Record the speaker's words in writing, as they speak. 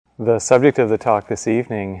The subject of the talk this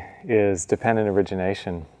evening is dependent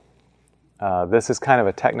origination. This is kind of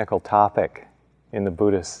a technical topic in the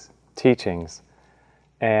Buddhist teachings,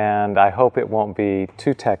 and I hope it won't be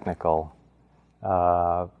too technical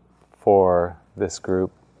for this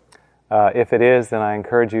group. If it is, then I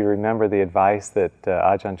encourage you to remember the advice that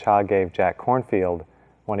Ajahn Chah gave Jack Cornfield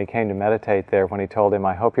when he came to meditate there, when he told him,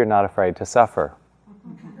 "I hope you're not afraid to suffer."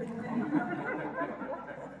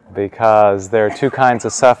 Because there are two kinds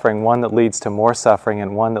of suffering, one that leads to more suffering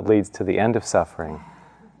and one that leads to the end of suffering.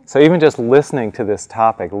 So even just listening to this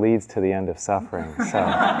topic leads to the end of suffering. So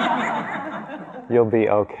you'll be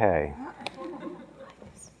okay.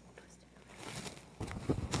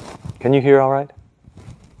 Can you hear all right?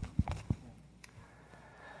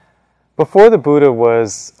 Before the Buddha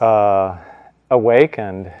was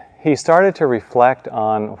awakened, he started to reflect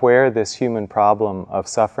on where this human problem of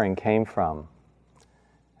suffering came from.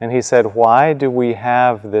 And he said, why do we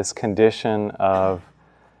have this condition of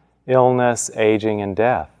illness, aging, and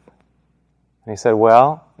death? And he said,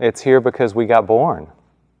 well, it's here because we got born.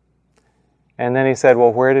 And then he said,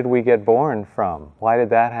 well, where did we get born from? Why did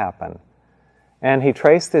that happen? And he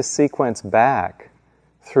traced this sequence back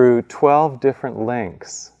through 12 different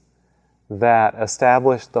links that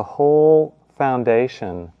established the whole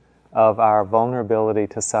foundation of our vulnerability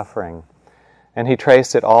to suffering. And he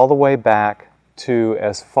traced it all the way back to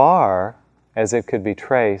as far as it could be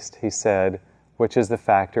traced, he said, which is the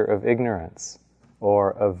factor of ignorance,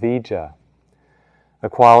 or avijja, a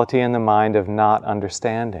quality in the mind of not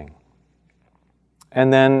understanding.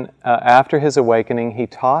 And then after his awakening, he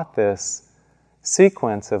taught this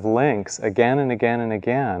sequence of links again and again and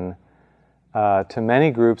again to many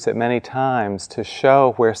groups at many times to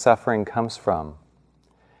show where suffering comes from.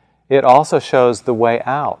 It also shows the way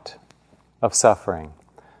out of suffering.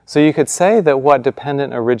 So you could say that what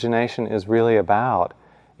dependent origination is really about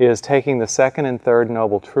is taking the second and third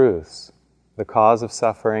noble truths, the cause of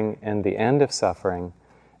suffering and the end of suffering,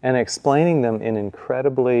 and explaining them in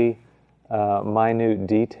incredibly minute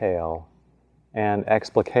detail and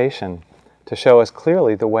explication to show us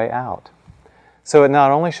clearly the way out. So it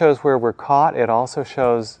not only shows where we're caught, it also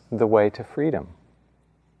shows the way to freedom.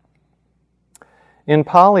 In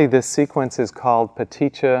Pali, this sequence is called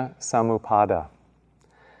Paticca Samuppada.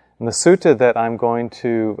 And the sutta that I'm going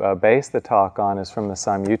to base the talk on is from the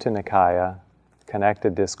Samyutta Nikaya,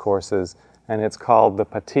 Connected Discourses, and it's called the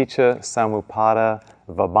Paticca Samuppada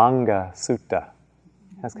Vibhanga Sutta.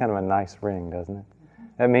 That's kind of a nice ring, doesn't it?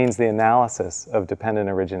 That means the analysis of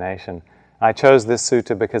dependent origination. I chose this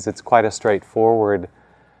sutta because it's quite a straightforward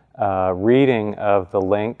reading of the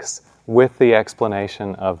links with the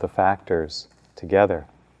explanation of the factors together.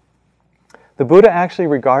 The Buddha actually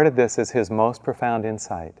regarded this as his most profound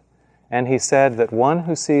insight. And he said that one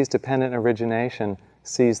who sees dependent origination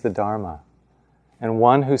sees the Dharma. And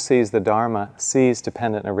one who sees the Dharma sees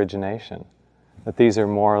dependent origination. That these are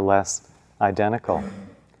more or less identical.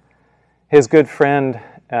 His good friend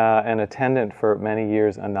and attendant for many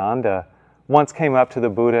years, Ananda, once came up to the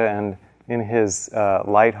Buddha and in his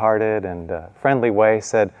lighthearted and friendly way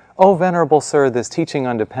said, "Oh, Venerable Sir, this teaching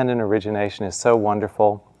on dependent origination is so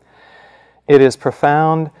wonderful. It is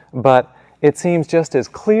profound, but it seems just as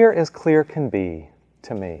clear can be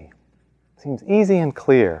to me. It seems easy and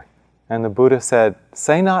clear." And the Buddha said,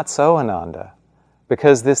 "Say not so, Ananda,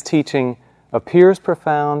 because this teaching appears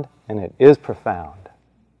profound and it is profound."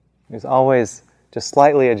 He was always just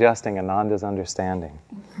slightly adjusting Ananda's understanding.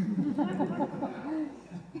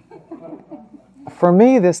 For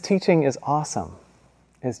me, this teaching is awesome.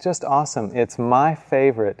 It's just awesome. It's my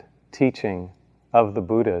favorite teaching of the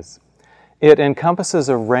Buddha's. It encompasses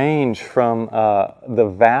a range from the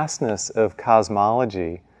vastness of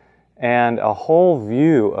cosmology and a whole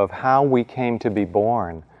view of how we came to be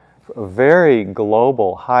born, a very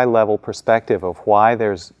global, high-level perspective of why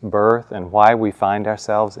there's birth and why we find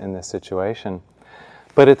ourselves in this situation.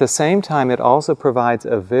 But at the same time, it also provides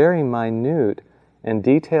a very minute and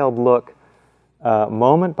detailed look,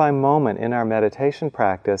 moment by moment in our meditation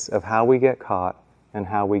practice, of how we get caught and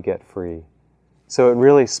how we get free. So it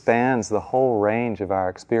really spans the whole range of our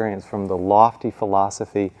experience, from the lofty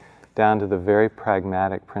philosophy down to the very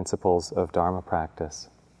pragmatic principles of Dharma practice.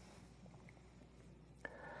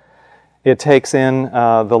 It takes in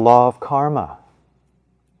the law of karma,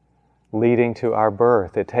 leading to our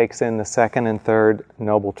birth. It takes in the second and third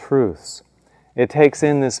noble truths. It takes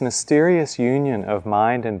in this mysterious union of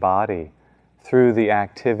mind and body through the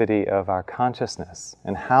activity of our consciousness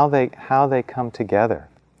and how they come together.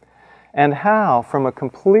 And how, from a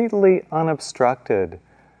completely unobstructed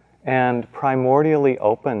and primordially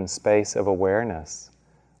open space of awareness,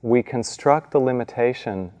 we construct the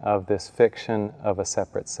limitation of this fiction of a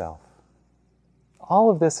separate self. All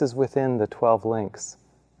of this is within the 12 links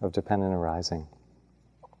of dependent arising.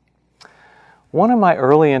 One of my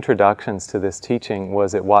early introductions to this teaching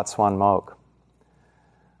was at Wat Suan Mok.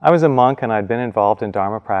 I was a monk and I'd been involved in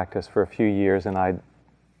Dharma practice for a few years, and I'd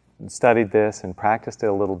studied this and practiced it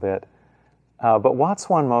a little bit. But Wat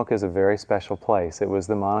Suan Mok is a very special place. It was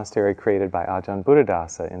the monastery created by Ajahn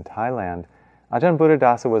Buddhadasa in Thailand. Ajahn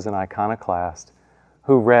Buddhadasa was an iconoclast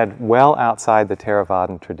who read well outside the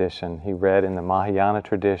Theravadan tradition. He read in the Mahayana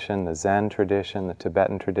tradition, the Zen tradition, the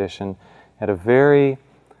Tibetan tradition, had a very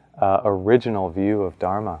original view of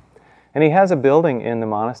Dharma. And he has a building in the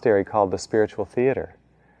monastery called the Spiritual Theater,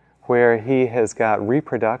 where he has got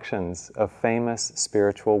reproductions of famous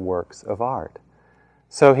spiritual works of art.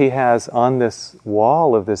 So he has on this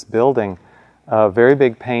wall of this building a very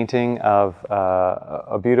big painting of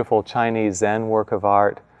a beautiful Chinese Zen work of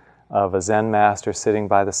art, of a Zen master sitting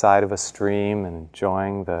by the side of a stream and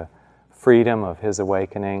enjoying the freedom of his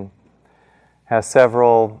awakening. Has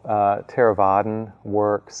several Theravadan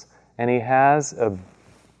works, and he has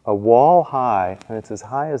a wall high, and it's as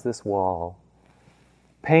high as this wall,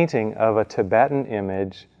 painting of a Tibetan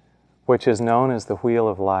image which is known as the Wheel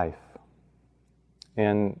of Life.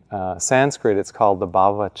 In Sanskrit, it's called the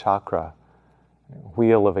Bhava Chakra,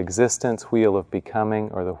 wheel of existence, wheel of becoming,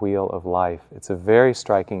 or the wheel of life. It's a very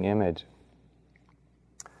striking image.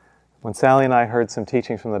 When Sally and I heard some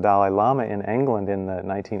teachings from the Dalai Lama in England in the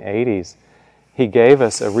 1980s, he gave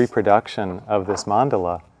us a reproduction of this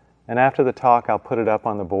mandala, and after the talk I'll put it up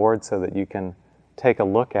on the board so that you can take a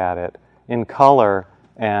look at it. In color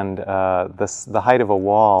and the height of a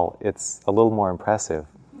wall, it's a little more impressive.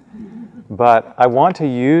 But I want to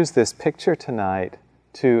use this picture tonight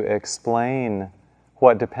to explain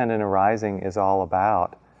what dependent arising is all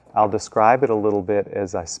about. I'll describe it a little bit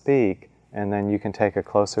as I speak, and then you can take a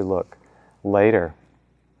closer look later.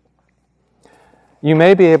 You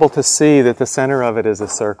may be able to see that the center of it is a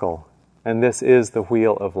circle, and this is the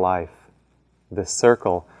wheel of life, this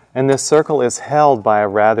circle. And this circle is held by a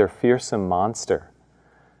rather fearsome monster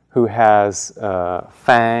who has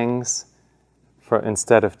fangs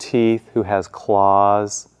instead of teeth, who has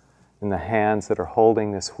claws in the hands that are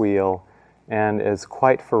holding this wheel, and is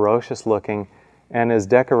quite ferocious looking. And as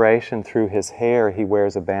decoration through his hair, he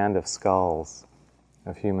wears a band of skulls,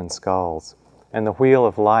 of human skulls. And the wheel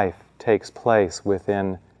of life takes place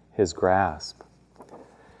within his grasp.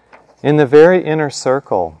 In the very inner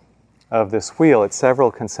circle of this wheel, it's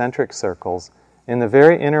several concentric circles. In the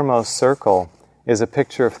very innermost circle is a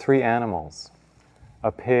picture of 3 animals,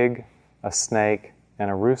 a pig, a snake,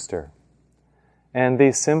 and a rooster. And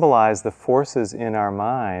these symbolize the forces in our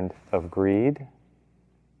mind of greed,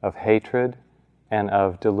 of hatred, and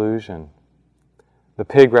of delusion. The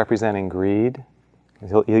pig representing greed,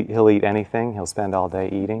 he'll eat anything, he'll spend all day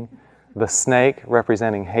eating. The snake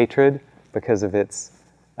representing hatred because of its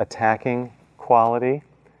attacking quality.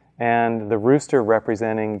 And the rooster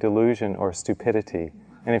representing delusion or stupidity.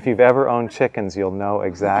 And if you've ever owned chickens, you'll know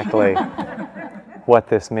exactly what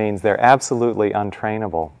this means. They're absolutely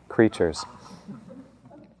untrainable creatures.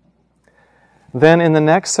 Then in the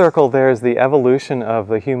next circle, there's the evolution of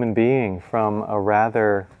the human being from a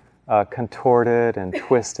rather contorted and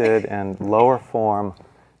twisted and lower form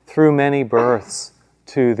through many births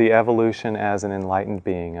to the evolution as an enlightened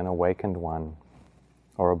being, an awakened one,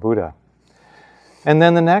 or a Buddha. And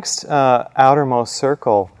then the next outermost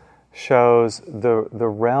circle shows the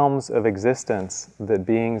realms of existence that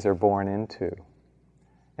beings are born into.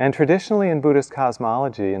 And traditionally in Buddhist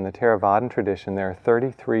cosmology, in the Theravadan tradition, there are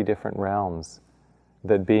 33 different realms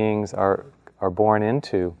that beings are born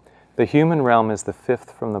into. The human realm is the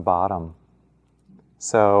 5th from the bottom.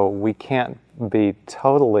 So we can't be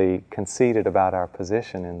totally conceited about our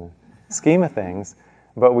position in the scheme of things,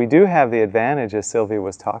 but we do have the advantage, as Sylvia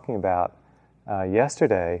was talking about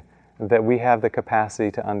yesterday, that we have the capacity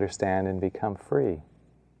to understand and become free.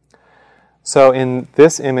 So in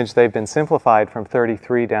this image, they've been simplified from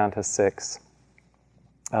 33 down to 6.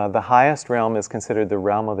 The highest realm is considered the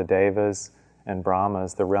realm of the Devas and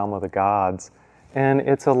Brahmas, the realm of the gods. And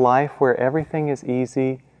it's a life where everything is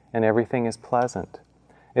easy and everything is pleasant.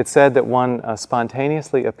 It's said that one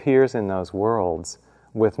spontaneously appears in those worlds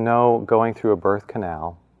with no going through a birth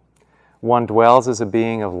canal. One dwells as a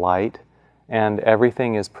being of light, and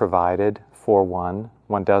everything is provided for one.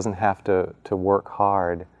 One doesn't have to work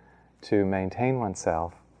hard to maintain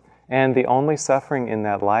oneself. And the only suffering in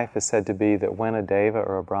that life is said to be that when a Deva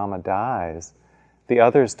or a Brahma dies, the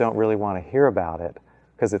others don't really want to hear about it,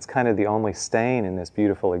 because it's kind of the only stain in this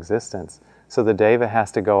beautiful existence. so the deva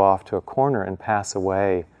has to go off to a corner and pass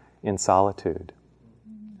away in solitude.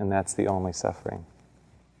 And that's the only suffering.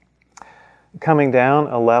 Coming down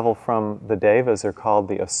a level from the devas are called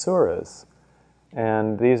the asuras.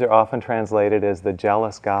 And these are often translated as the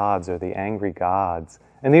jealous gods or the angry gods.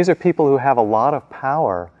 And these are people who have a lot of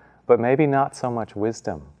power, but maybe not so much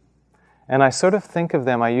wisdom. And I sort of think of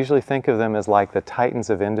them, I usually think of them as like the titans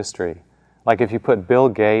of industry. Like if you put Bill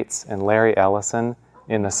Gates and Larry Ellison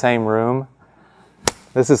in the same room,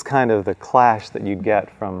 this is kind of the clash that you'd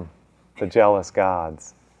get from the jealous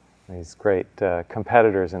gods, these great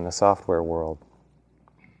competitors in the software world.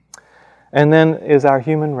 And then is our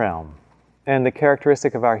human realm. And the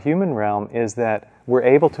characteristic of our human realm is that we're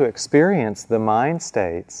able to experience the mind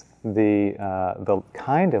states, the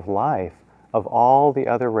kind of life of all the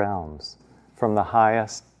other realms, from the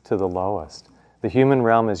highest to the lowest. The human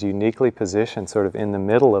realm is uniquely positioned sort of in the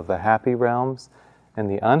middle of the happy realms and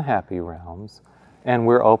the unhappy realms, and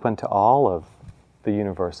we're open to all of the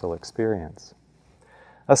universal experience.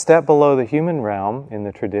 A step below the human realm in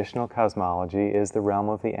the traditional cosmology is the realm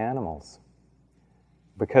of the animals.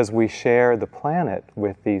 Because we share the planet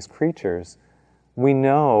with these creatures, we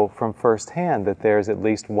know from firsthand that there's at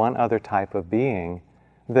least one other type of being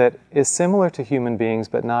that is similar to human beings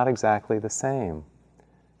but not exactly the same.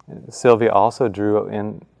 Sylvia also drew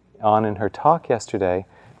on in her talk yesterday,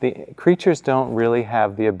 the creatures don't really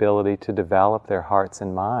have the ability to develop their hearts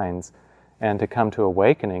and minds and to come to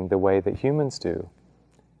awakening the way that humans do.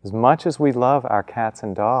 As much as we love our cats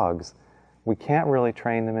and dogs, we can't really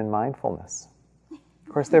train them in mindfulness.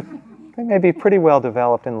 Of course, they may be pretty well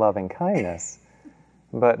developed in loving kindness,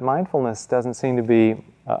 but mindfulness doesn't seem to be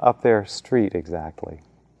up their street exactly.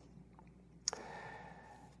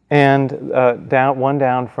 And one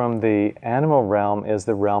down from the animal realm is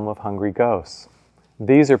the realm of hungry ghosts.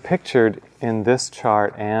 These are pictured in this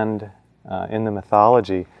chart and in the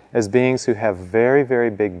mythology as beings who have very, very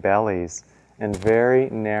big bellies and very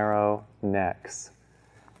narrow necks.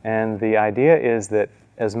 And the idea is that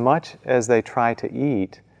as much as they try to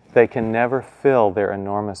eat, they can never fill their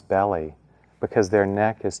enormous belly because their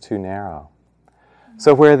neck is too narrow.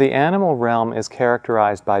 So where the animal realm is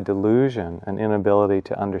characterized by delusion, an inability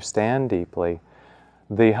to understand deeply,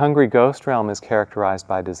 the hungry ghost realm is characterized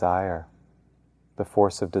by desire, the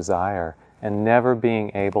force of desire, and never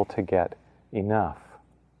being able to get enough.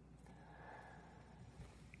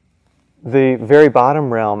 The very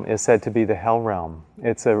bottom realm is said to be the hell realm.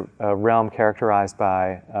 It's a realm characterized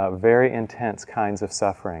by very intense kinds of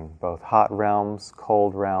suffering, both hot realms,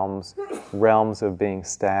 cold realms, realms of being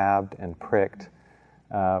stabbed and pricked,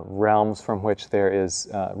 realms from which there is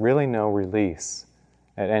really no release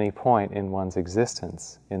at any point in one's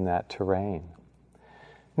existence in that terrain.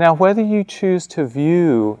 Now, whether you choose to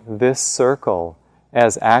view this circle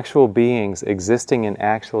as actual beings existing in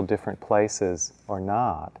actual different places or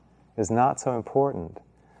not is not so important.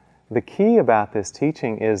 The key about this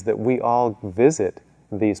teaching is that we all visit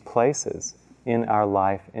these places in our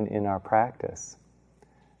life and in our practice.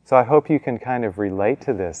 So I hope you can kind of relate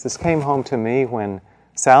to this. This came home to me when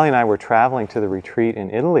Sally and I were traveling to the retreat in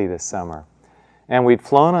Italy this summer. And we'd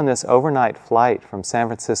flown on this overnight flight from San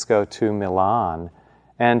Francisco to Milan.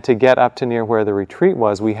 And to get up to near where the retreat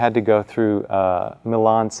was, we had to go through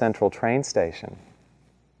Milan Central train station.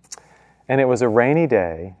 And it was a rainy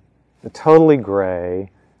day, totally gray,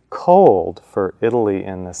 cold for Italy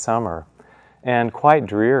in the summer, and quite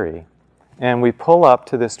dreary. And we pull up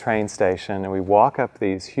to this train station and we walk up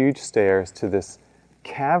these huge stairs to this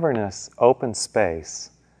cavernous open space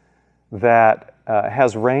that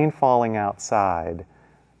has rain falling outside,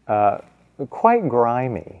 quite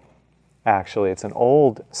grimy, actually. It's an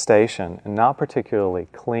old station and not particularly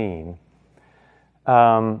clean,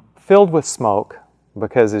 filled with smoke,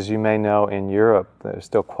 because as you may know, in Europe, there's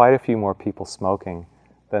still quite a few more people smoking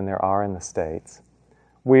than there are in the States.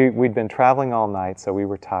 We'd been traveling all night, so we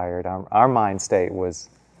were tired. Our mind state was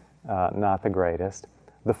not the greatest.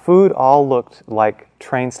 The food all looked like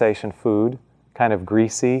train station food, kind of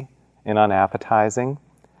greasy and unappetizing.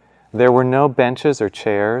 There were no benches or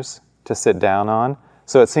chairs to sit down on,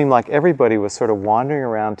 so it seemed like everybody was sort of wandering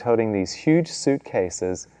around toting these huge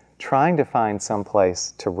suitcases, trying to find some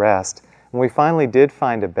place to rest. When we finally did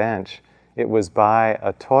find a bench, it was by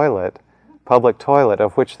a toilet, public toilet,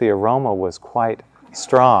 of which the aroma was quite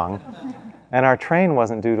strong, and our train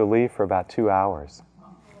wasn't due to leave for about 2 hours.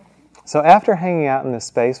 So after hanging out in this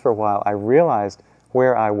space for a while, I realized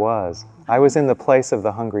where I was. I was in the place of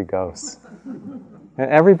the hungry ghosts. And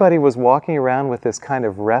everybody was walking around with this kind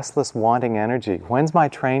of restless, wanting energy. When's my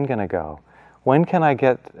train going to go? When can I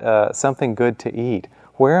get something good to eat?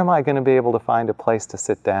 Where am I going to be able to find a place to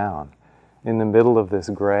sit down? in the middle of this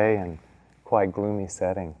gray and quite gloomy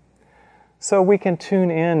setting. So we can tune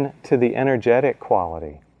in to the energetic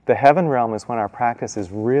quality. The heaven realm is when our practice is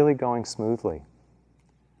really going smoothly.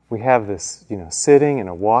 We have this, sitting and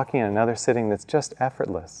a walking and another sitting that's just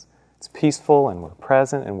effortless. It's peaceful and we're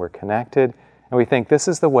present and we're connected and we think this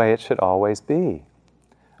is the way it should always be.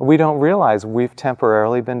 We don't realize we've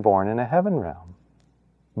temporarily been born in a heaven realm.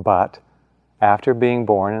 But after being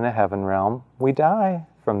born in a heaven realm, we die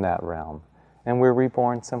from that realm and we're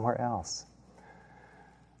reborn somewhere else.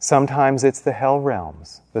 Sometimes it's the hell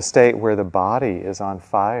realms, the state where the body is on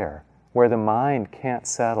fire, where the mind can't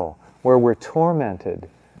settle, where we're tormented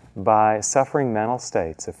by suffering mental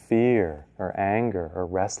states of fear or anger or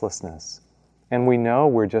restlessness. And we know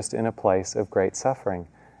we're just in a place of great suffering.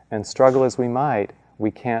 And struggle as we might, we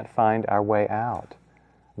can't find our way out.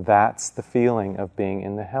 That's the feeling of being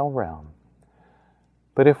in the hell realm.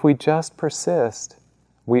 But if we just persist,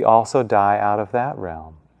 we also die out of that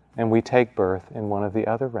realm. And we take birth in one of the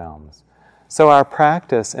other realms. So our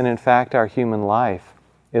practice, and in fact our human life,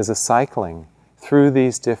 is a cycling through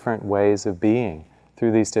these different ways of being,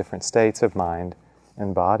 through these different states of mind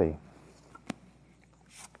and body.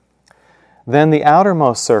 Then the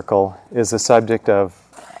outermost circle is the subject of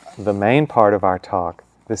the main part of our talk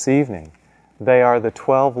this evening. They are the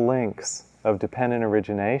 12 links of dependent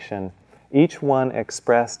origination, each one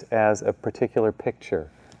expressed as a particular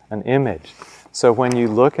picture, an image. So when you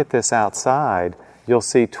look at this outside, you'll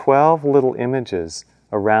see 12 little images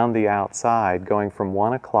around the outside going from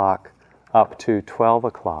 1 o'clock up to 12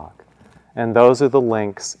 o'clock. And those are the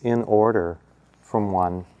links in order from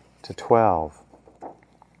 1 to 12.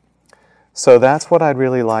 So that's what I'd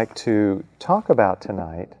really like to talk about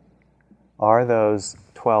tonight, are those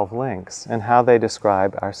 12 links and how they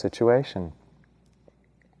describe our situation.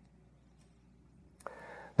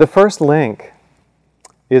 The first link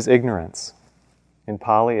is ignorance. In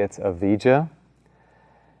Pali, it's avijja,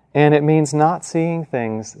 and it means not seeing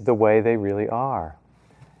things the way they really are.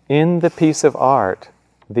 In the piece of art,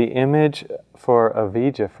 the image for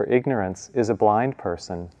avijja, for ignorance, is a blind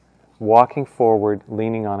person walking forward,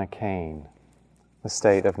 leaning on a cane, the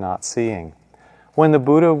state of not seeing. When the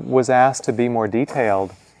Buddha was asked to be more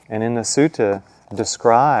detailed, and in the sutta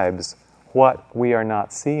describes what we are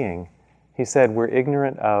not seeing, he said we're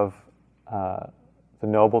ignorant of the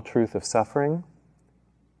noble truth of suffering,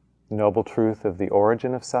 noble truth of the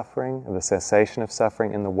origin of suffering, of the cessation of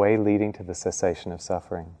suffering, and the way leading to the cessation of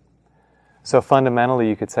suffering. So fundamentally,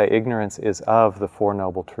 you could say ignorance is of the Four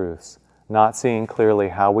Noble Truths, not seeing clearly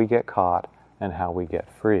how we get caught and how we get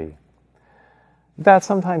free. That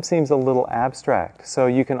sometimes seems a little abstract, so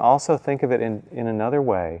you can also think of it in another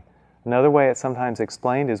way. Another way it's sometimes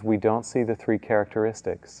explained is we don't see the three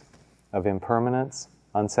characteristics of impermanence,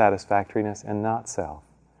 unsatisfactoriness, and not-self.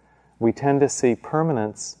 We tend to see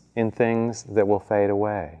permanence in things that will fade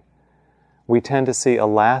away. We tend to see a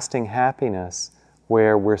lasting happiness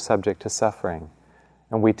where we're subject to suffering.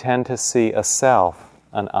 And we tend to see a self,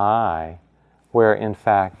 an I, where in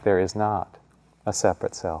fact there is not a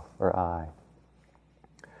separate self or I.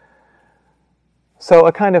 So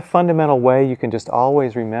a kind of fundamental way you can just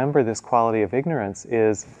always remember this quality of ignorance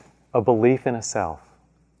is a belief in a self.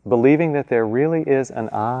 Believing that there really is an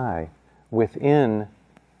I within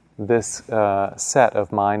this set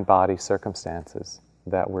of mind-body circumstances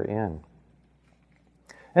that we're in.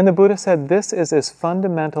 And the Buddha said this is as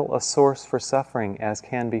fundamental a source for suffering as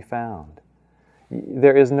can be found.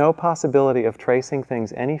 There is no possibility of tracing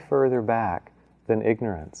things any further back than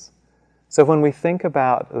ignorance. So when we think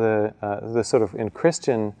about the sort of, in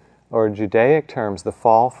Christian or Judaic terms, the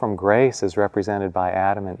fall from grace is represented by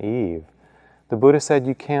Adam and Eve, the Buddha said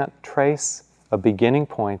you can't trace a beginning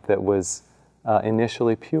point that was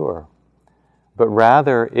initially pure, but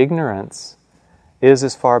rather ignorance is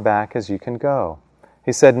as far back as you can go.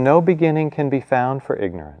 He said no beginning can be found for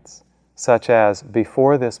ignorance, such as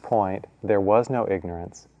before this point there was no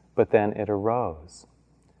ignorance, but then it arose.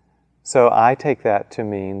 So I take that to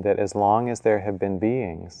mean that as long as there have been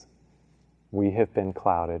beings, we have been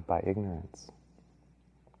clouded by ignorance.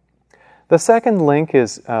 The second link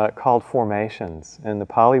is called formations, and the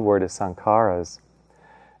Pali word is sankharas.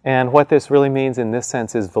 And what this really means in this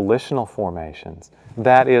sense is volitional formations.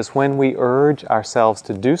 That is, when we urge ourselves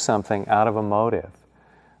to do something out of a motive.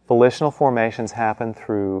 Volitional formations happen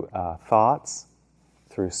through thoughts,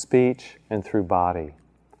 through speech, and through body.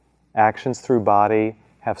 Actions through body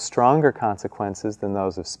have stronger consequences than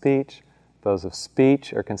those of speech. Those of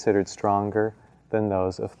speech are considered stronger than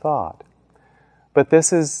those of thought. But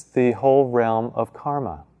this is the whole realm of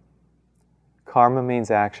karma. Karma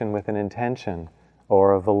means action with an intention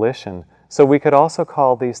or a volition. So we could also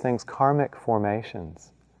call these things karmic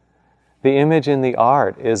formations. The image in the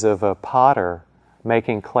art is of a potter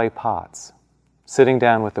making clay pots, sitting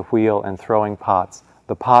down with the wheel and throwing pots.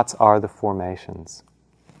 The pots are the formations.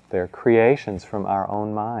 They're creations from our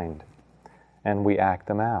own mind, and we act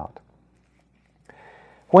them out.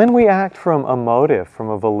 When we act from a motive, from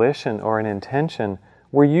a volition or an intention,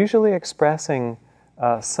 we're usually expressing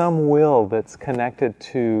some will that's connected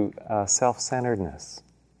to self-centeredness.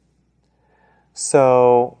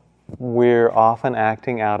 So we're often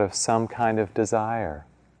acting out of some kind of desire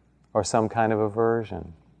or some kind of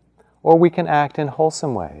aversion. Or we can act in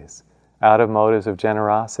wholesome ways, out of motives of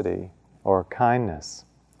generosity or kindness.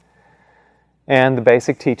 And the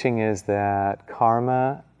basic teaching is that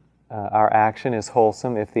karma, our action is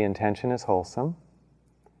wholesome if the intention is wholesome.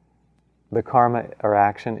 The karma or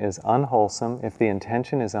action is unwholesome if the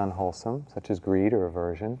intention is unwholesome, such as greed or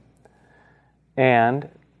aversion. And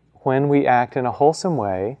when we act in a wholesome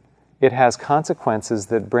way, it has consequences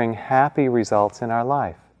that bring happy results in our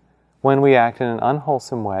life. When we act in an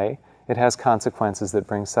unwholesome way, it has consequences that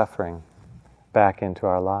bring suffering back into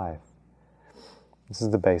our life. This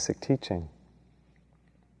is the basic teaching.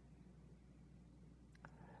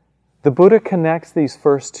 The Buddha connects these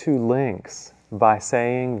first two links by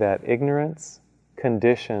saying that ignorance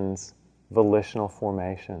conditions volitional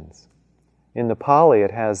formations. In the Pali,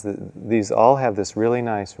 it has these all have this really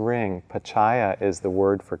nice ring. Pachaya is the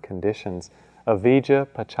word for conditions. Avijja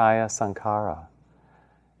pachaya sankhara.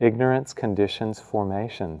 Ignorance conditions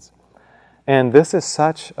formations. And this is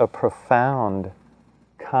such a profound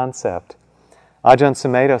concept. Ajahn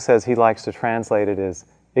Sumedho says he likes to translate it as,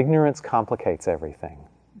 ignorance complicates everything.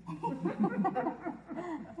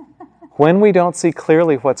 When we don't see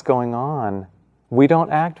clearly what's going on, we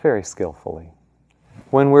don't act very skillfully.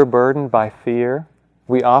 When we're burdened by fear,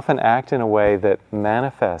 we often act in a way that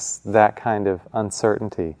manifests that kind of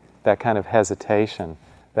uncertainty, that kind of hesitation,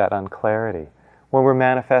 that unclarity. When we're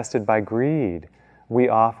manifested by greed, we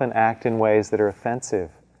often act in ways that are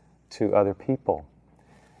offensive to other people.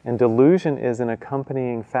 And delusion is an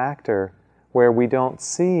accompanying factor where we don't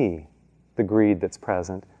see the greed that's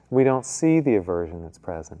present, we don't see the aversion that's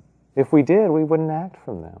present. If we did, we wouldn't act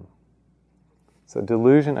from them. So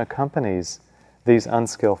delusion accompanies these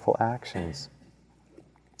unskillful actions.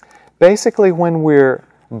 Basically, when we're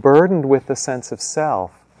burdened with the sense of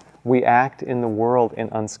self, we act in the world in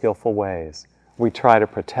unskillful ways. We try to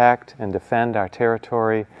protect and defend our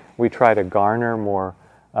territory. We try to garner more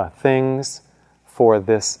things for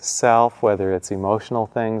this self, whether it's emotional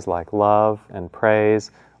things like love and praise,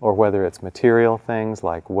 or whether it's material things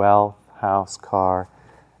like wealth, house, car,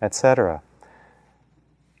 etc.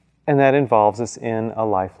 And that involves us in a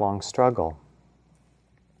lifelong struggle.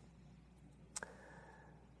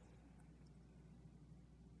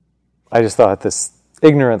 I just thought this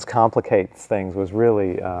ignorance complicates things was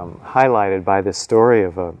really highlighted by this story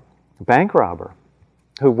of a bank robber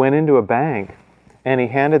who went into a bank and he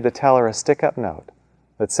handed the teller a stick-up note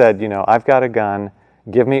that said, I've got a gun,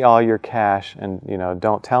 give me all your cash and,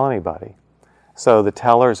 don't tell anybody. So the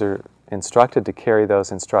tellers are instructed to carry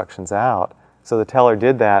those instructions out. So the teller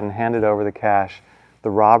did that and handed over the cash. The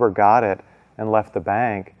robber got it and left the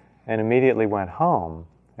bank and immediately went home.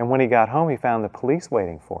 And when he got home, he found the police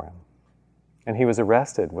waiting for him. And he was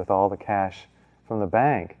arrested with all the cash from the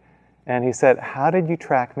bank. And he said, "How did you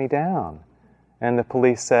track me down?" And the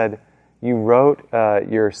police said, "You wrote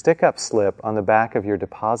your stick-up slip on the back of your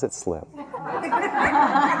deposit slip."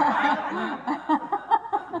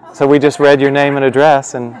 So we just read your name and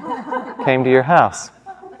address and came to your house.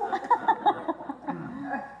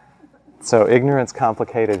 So ignorance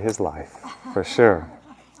complicated his life, for sure.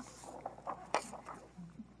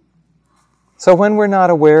 So when we're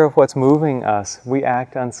not aware of what's moving us, we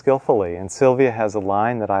act unskillfully. And Sylvia has a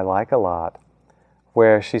line that I like a lot,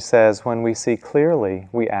 where she says, when we see clearly,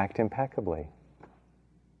 we act impeccably.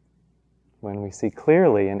 When we see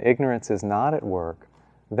clearly and ignorance is not at work,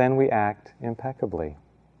 then we act impeccably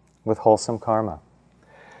with wholesome karma.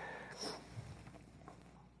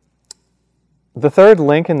 The third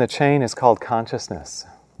link in the chain is called consciousness.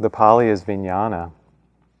 The Pali is vijnana.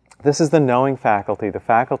 This is the knowing faculty, the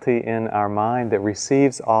faculty in our mind that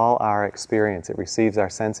receives all our experience. It receives our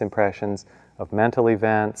sense impressions of mental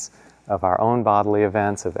events, of our own bodily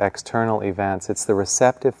events, of external events. It's the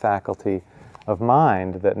receptive faculty of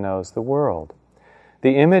mind that knows the world.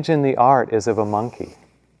 The image in the art is of a monkey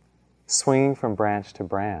swinging from branch to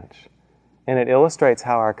branch. And it illustrates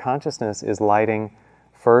how our consciousness is lighting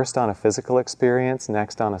first on a physical experience,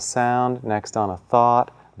 next on a sound, next on a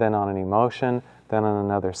thought, then on an emotion, then on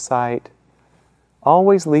another sight,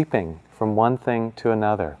 always leaping from one thing to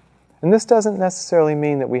another. And this doesn't necessarily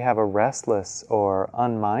mean that we have a restless or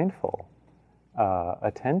unmindful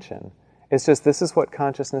attention. It's just this is what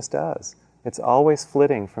consciousness does. It's always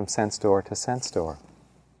flitting from sense door to sense door,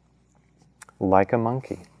 like a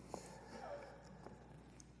monkey.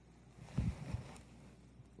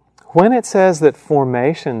 When it says that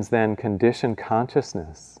formations then condition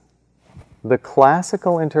consciousness, the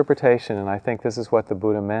classical interpretation, and I think this is what the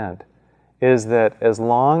Buddha meant, is that as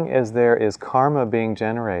long as there is karma being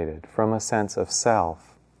generated from a sense of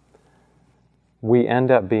self, we end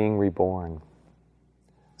up being reborn.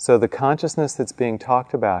 So the consciousness that's being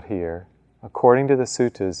talked about here, according to the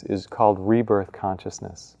suttas, is called rebirth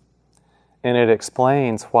consciousness. And it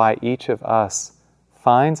explains why each of us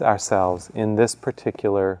finds ourselves in this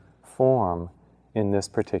particular form, in this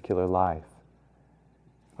particular life.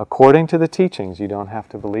 According to the teachings, you don't have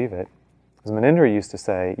to believe it. As Manindra used to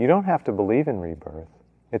say, you don't have to believe in rebirth.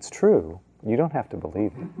 It's true. You don't have to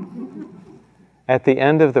believe it. At the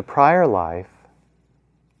end of the prior life,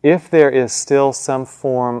 if there is still some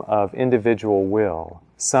form of individual will,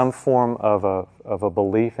 some form of a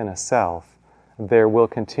belief in a self, there will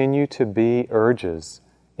continue to be urges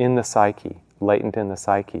in the psyche, latent in the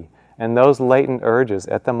psyche. And those latent urges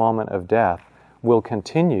at the moment of death will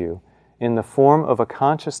continue in the form of a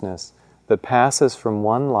consciousness that passes from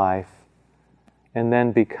one life and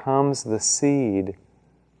then becomes the seed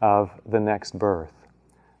of the next birth.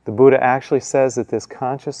 The Buddha actually says that this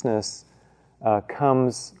consciousness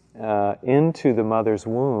comes into the mother's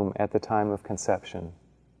womb at the time of conception.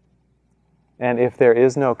 And if there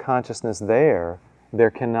is no consciousness there,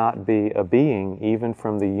 there cannot be a being even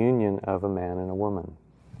from the union of a man and a woman.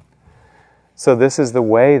 So this is the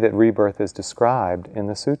way that rebirth is described in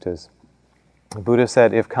the suttas. The Buddha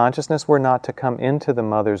said, if consciousness were not to come into the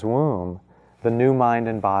mother's womb, the new mind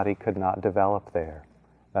and body could not develop there.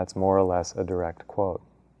 That's more or less a direct quote.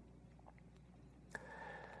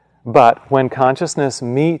 But when consciousness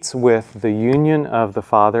meets with the union of the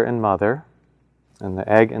father and mother, and the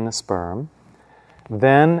egg and the sperm,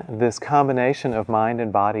 then this combination of mind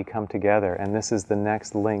and body come together, and this is the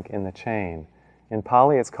next link in the chain. In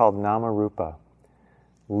Pali it's called nama-rupa.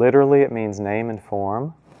 Literally it means name and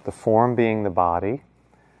form, the form being the body,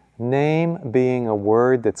 name being a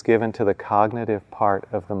word that's given to the cognitive part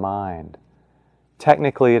of the mind.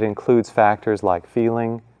 Technically it includes factors like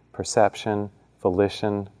feeling, perception,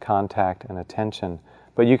 volition, contact, and attention.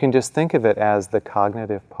 But you can just think of it as the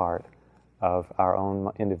cognitive part of our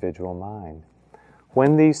own individual mind.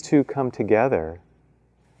 When these two come together,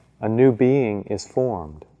 a new being is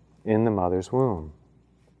formed in the mother's womb.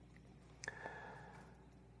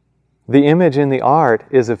 The image in the art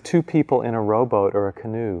is of two people in a rowboat or a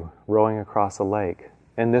canoe rowing across a lake.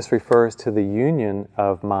 And this refers to the union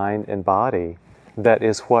of mind and body that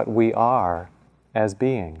is what we are as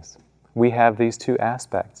beings. We have these two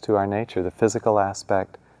aspects to our nature, the physical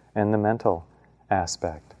aspect and the mental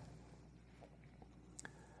aspect.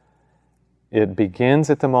 It begins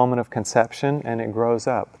at the moment of conception and it grows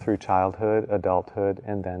up through childhood, adulthood,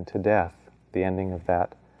 and then to death, the ending of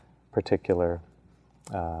that particular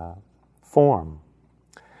form.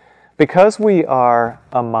 Because we are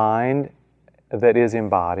a mind that is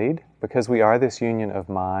embodied, because we are this union of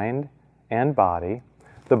mind and body,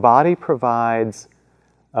 the body provides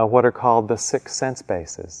what are called the 6 sense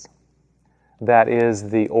bases. That is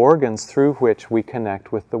the organs through which we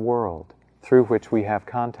connect with the world, through which we have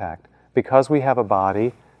contact. Because we have a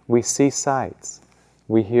body, we see sights,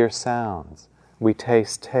 we hear sounds, we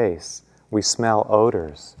taste tastes, we smell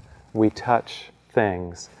odors, we touch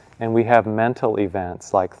things, and we have mental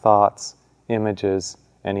events like thoughts, images,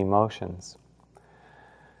 and emotions.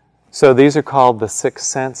 So these are called the 6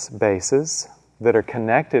 sense bases that are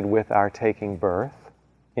connected with our taking birth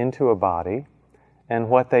into a body, and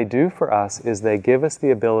what they do for us is they give us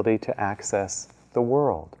the ability to access the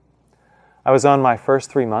world. I was on my first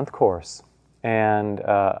 3-month course, and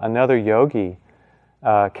another yogi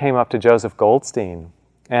came up to Joseph Goldstein,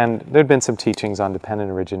 and there'd been some teachings on dependent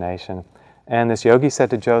origination, and this yogi said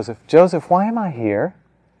to Joseph, "Joseph, why am I here?"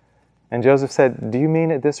 And Joseph said, "Do you mean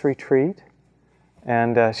at this retreat?"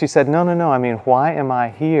 And she said, No, I mean, why am I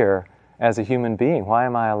here as a human being? Why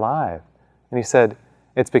am I alive?" And he said,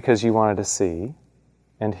 "It's because you wanted to see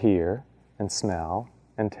and hear and smell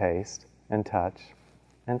and taste and touch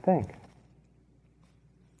and think."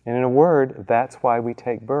 And in a word, that's why we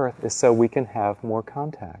take birth, is so we can have more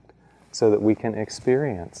contact, so that we can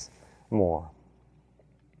experience more.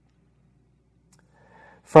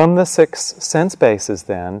 From the 6 sense bases,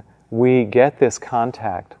 then, we get this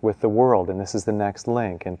contact with the world, and this is the next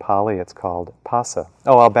link. In Pali, it's called passa.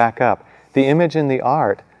 Oh, I'll back up. The image in the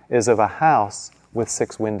art is of a house with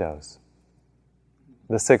 6 windows.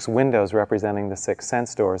 The 6 windows representing the 6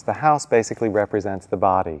 sense doors. The house basically represents the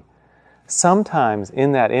body. Sometimes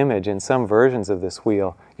in that image, in some versions of this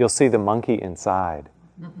wheel, you'll see the monkey inside,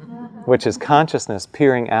 which is consciousness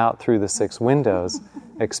peering out through the 6 windows,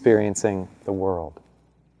 experiencing the world.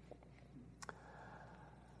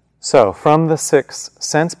 So, from the 6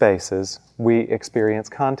 sense bases, we experience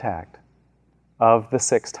contact of the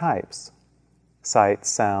 6 types: sight,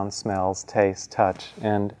 sound, smells, taste, touch,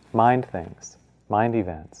 and mind things, mind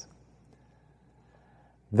events.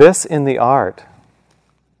 This in the art,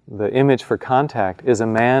 the image for contact, is a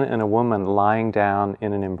man and a woman lying down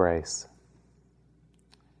in an embrace.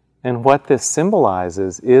 And what this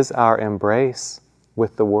symbolizes is our embrace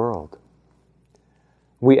with the world.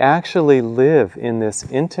 We actually live in this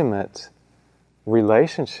intimate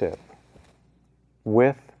relationship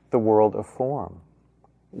with the world of form.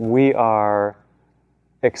 We are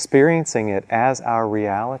experiencing it as our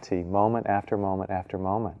reality, moment after moment after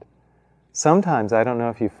moment. Sometimes, I don't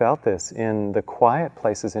know if you felt this, in the quiet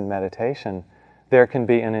places in meditation, there can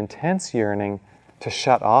be an intense yearning to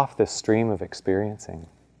shut off this stream of experiencing,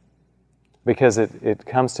 because it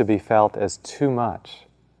comes to be felt as too much,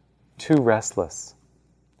 too restless.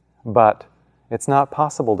 But it's not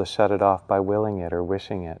possible to shut it off by willing it or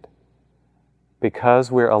wishing it.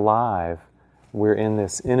 Because we're alive, we're in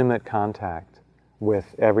this intimate contact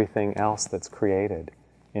with everything else that's created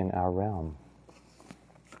in our realm.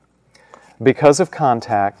 Because of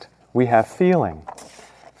contact, we have feeling.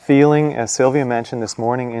 Feeling, as Sylvia mentioned this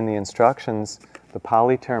morning in the instructions, the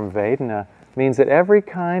Pali term Vedana, means that every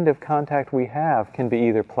kind of contact we have can be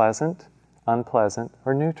either pleasant, unpleasant,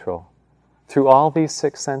 or neutral. Through all these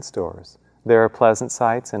 6 sense doors, there are pleasant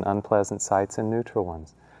sights and unpleasant sights and neutral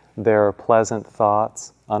ones. There are pleasant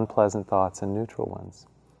thoughts, unpleasant thoughts, and neutral ones.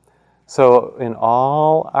 So in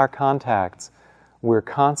all our contacts, we're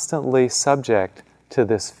constantly subject to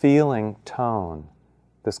this feeling tone,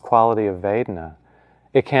 this quality of Vedana.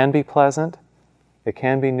 It can be pleasant, it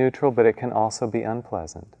can be neutral, but it can also be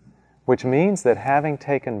unpleasant, which means that having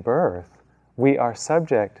taken birth, we are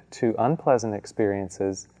subject to unpleasant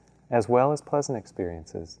experiences as well as pleasant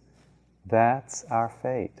experiences. That's our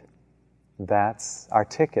fate. That's our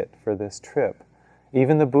ticket for this trip.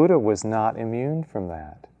 Even the Buddha was not immune from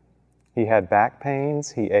that. He had back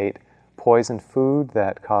pains, he ate poisoned food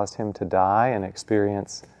that caused him to die and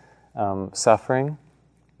experience suffering,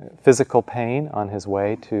 physical pain on his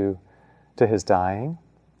way to his dying.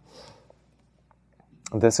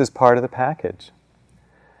 This is part of the package.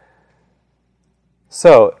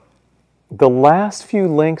 So, the last few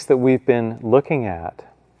links that we've been looking at,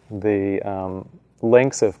 the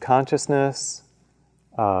links of consciousness,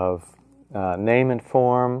 of name and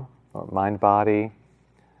form, or mind-body,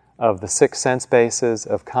 of the 6 sense bases,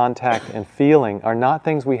 of contact and feeling, are not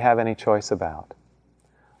things we have any choice about.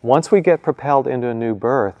 Once we get propelled into a new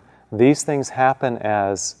birth, these things happen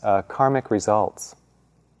as karmic results.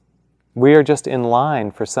 We are just in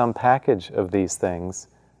line for some package of these things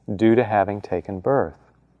due to having taken birth.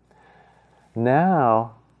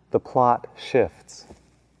 Now, the plot shifts.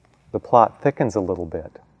 The plot thickens a little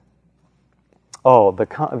bit. Oh,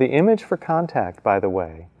 the image for contact, by the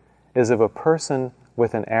way, is of a person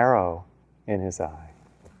with an arrow in his eye.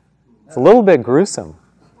 It's a little bit gruesome.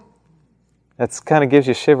 That kind of gives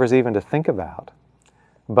you shivers even to think about.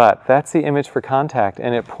 But that's the image for contact,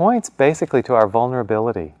 and it points basically to our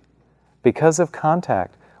vulnerability. Because of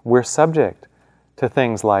contact, we're subject to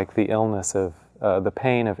things like the illness of, the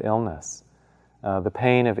pain of illness, the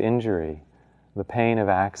pain of injury, the pain of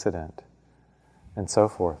accident, and so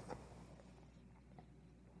forth.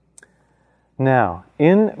 Now,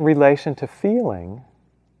 in relation to feeling,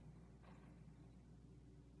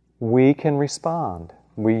 we can respond.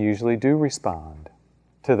 We usually do respond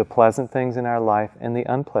to the pleasant things in our life and the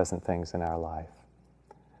unpleasant things in our life.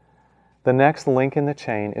 The next link in the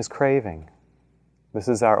chain is craving. This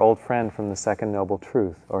is our old friend from the second noble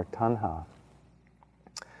truth, or tanha.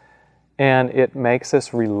 And it makes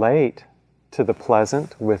us relate to the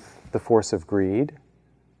pleasant with the force of greed,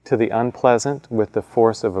 to the unpleasant with the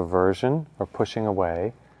force of aversion or pushing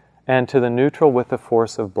away, and to the neutral with the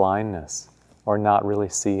force of blindness or not really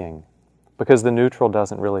seeing, because the neutral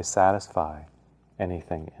doesn't really satisfy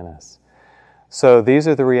anything in us. So these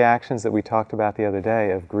are the reactions that we talked about the other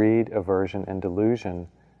day of greed, aversion, and delusion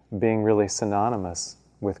being really synonymous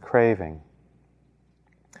with craving.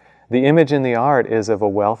 The image in the art is of a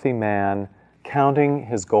wealthy man counting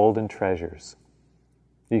his golden treasures.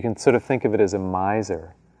 You can sort of think of it as a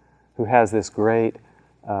miser who has this great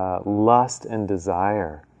lust and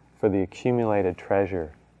desire for the accumulated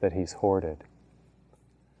treasure that he's hoarded.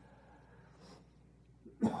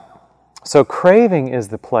 So craving is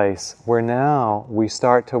the place where now we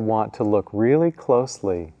start to want to look really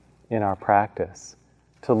closely in our practice,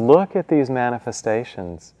 to look at these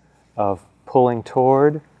manifestations of pulling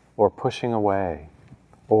toward or pushing away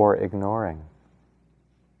or ignoring.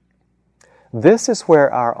 This is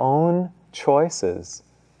where our own choices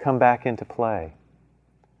come back into play.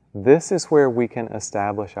 This is where we can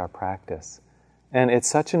establish our practice. And it's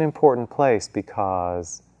such an important place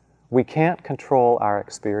because we can't control our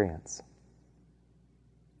experience.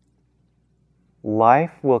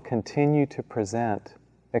 Life will continue to present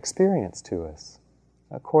experience to us.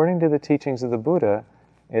 According to the teachings of the Buddha,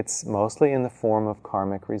 it's mostly in the form of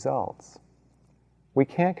karmic results. We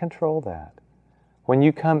can't control that. When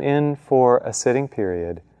you come in for a sitting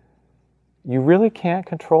period, you really can't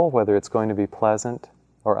control whether it's going to be pleasant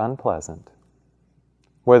or unpleasant,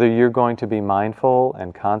 whether you're going to be mindful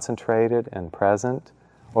and concentrated and present,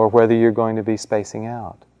 or whether you're going to be spacing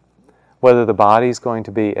out, whether the body's going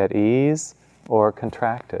to be at ease or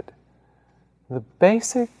contracted. The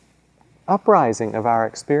basic uprising of our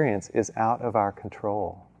experience is out of our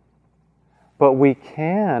control. But we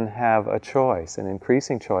can have a choice, an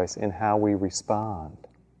increasing choice, in how we respond.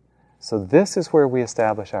 So this is where we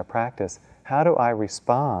establish our practice. How do I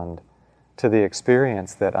respond to the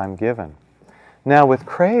experience that I'm given? Now with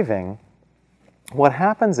craving, what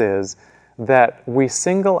happens is that we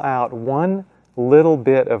single out one little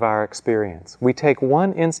bit of our experience. We take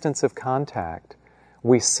one instance of contact,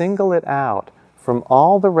 we single it out from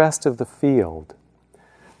all the rest of the field.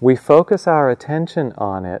 We focus our attention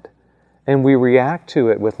on it, and we react to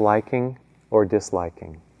it with liking or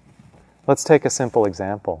disliking. Let's take a simple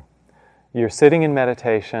example. You're sitting in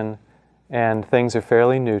meditation, and things are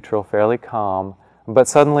fairly neutral, fairly calm, but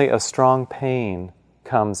suddenly a strong pain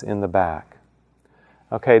comes in the back.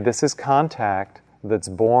 Okay, this is contact that's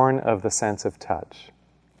born of the sense of touch.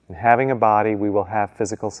 In having a body, we will have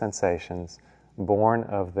physical sensations born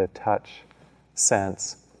of the touch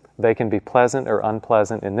sense. They can be pleasant or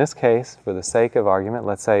unpleasant. In this case, for the sake of argument,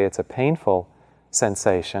 let's say it's a painful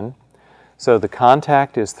sensation. So the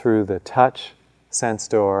contact is through the touch sense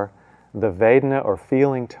door. The Vedana or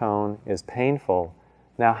feeling tone is painful.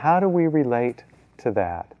 Now, how do we relate to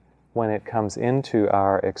that when it comes into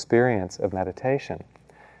our experience of meditation?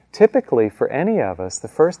 Typically, for any of us, the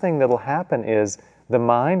first thing that will happen is the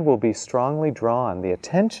mind will be strongly drawn, the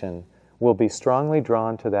attention will be strongly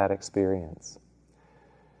drawn to that experience.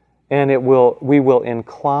 And we will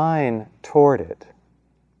incline toward it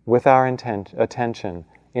with our attention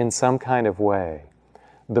in some kind of way.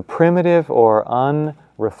 The primitive or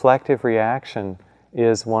unreflective reaction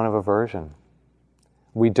is one of aversion.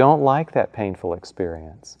 We don't like that painful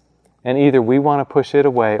experience. And either we want to push it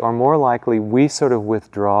away, or more likely, we sort of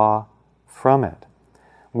withdraw from it.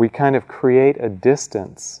 We kind of create a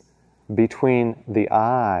distance between the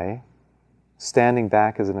I, standing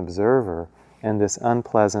back as an observer, and this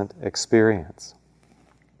unpleasant experience.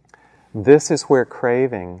 This is where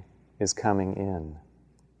craving is coming in.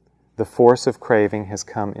 The force of craving has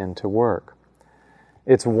come into work.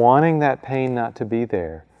 It's wanting that pain not to be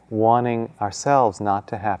there, wanting ourselves not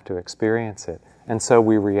to have to experience it. And so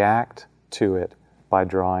we react to it by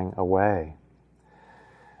drawing away.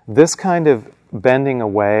 This kind of bending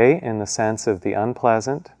away in the sense of the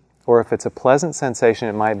unpleasant, or if it's a pleasant sensation,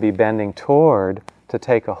 it might be bending toward to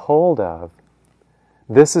take a hold of.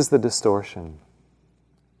 This is the distortion.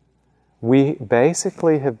 We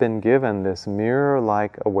basically have been given this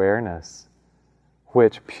mirror-like awareness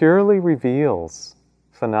which purely reveals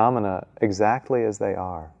phenomena exactly as they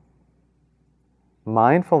are.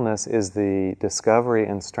 Mindfulness is the discovery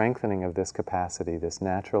and strengthening of this capacity, this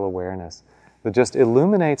natural awareness, that just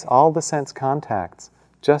illuminates all the sense contacts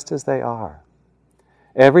just as they are.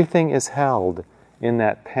 Everything is held in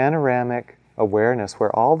that panoramic awareness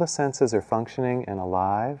where all the senses are functioning and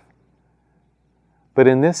alive. But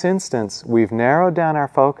in this instance, we've narrowed down our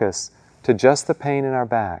focus to just the pain in our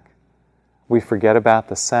back. We forget about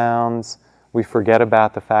the sounds. We forget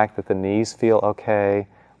about the fact that the knees feel okay.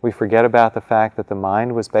 We forget about the fact that the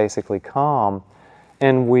mind was basically calm.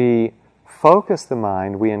 And we focus the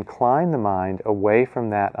mind, we incline the mind away from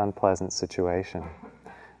that unpleasant situation.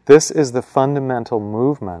 This is the fundamental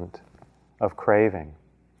movement of craving,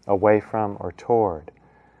 away from or toward.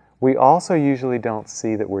 We also usually don't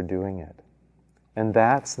see that we're doing it. And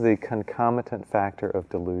that's the concomitant factor of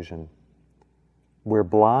delusion. We're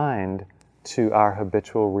blind to our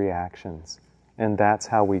habitual reactions, and that's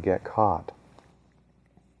how we get caught.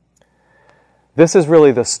 This is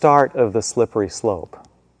really the start of the slippery slope.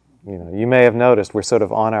 You may have noticed we're sort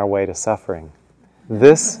of on our way to suffering.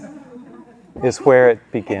 This is where it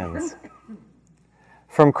begins.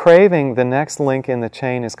 From craving, the next link in the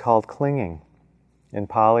chain is called clinging. In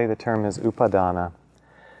Pali, the term is upadana.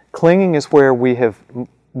 Clinging is where we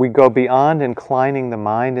go beyond inclining the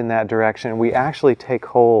mind in that direction. We actually take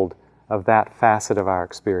hold of that facet of our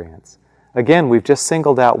experience. Again, we've just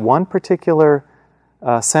singled out one particular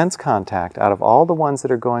sense contact out of all the ones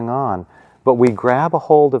that are going on, but we grab a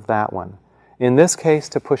hold of that one. In this case,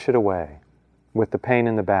 to push it away with the pain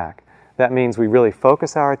in the back. That means we really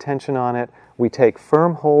focus our attention on it. We take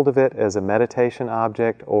firm hold of it as a meditation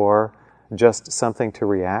object or just something to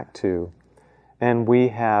react to. And we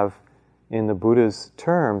have, in the Buddha's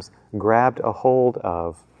terms, grabbed a hold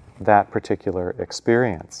of that particular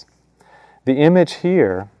experience. The image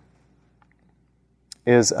here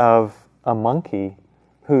is of a monkey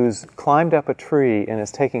who's climbed up a tree and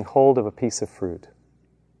is taking hold of a piece of fruit.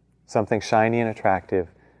 Something shiny and attractive.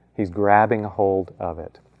 He's grabbing a hold of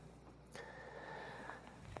it.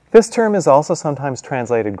 This term is also sometimes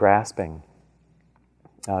translated grasping.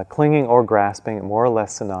 Clinging or grasping, more or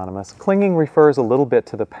less synonymous. Clinging refers a little bit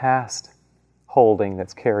to the past holding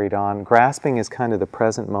that's carried on. Grasping is kind of the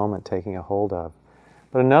present moment taking a hold of.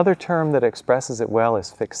 But another term that expresses it well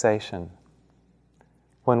is fixation.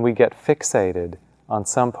 When we get fixated on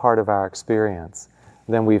some part of our experience,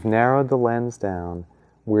 then we've narrowed the lens down.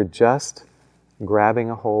 We're just grabbing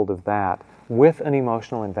a hold of that with an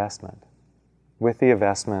emotional investment, with the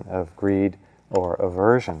investment of greed or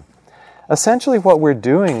aversion. Essentially what we're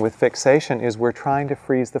doing with fixation is we're trying to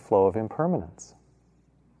freeze the flow of impermanence.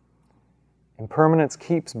 Impermanence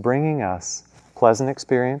keeps bringing us pleasant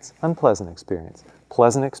experience, unpleasant experience,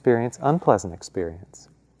 pleasant experience, unpleasant experience.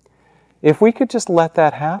 If we could just let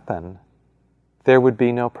that happen, there would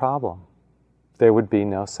be no problem. There would be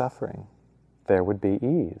no suffering. There would be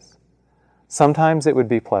ease. Sometimes it would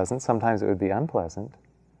be pleasant, sometimes it would be unpleasant,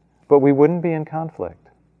 but we wouldn't be in conflict.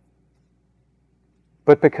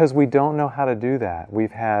 But because we don't know how to do that,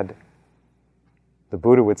 we've had, the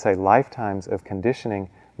Buddha would say, lifetimes of conditioning.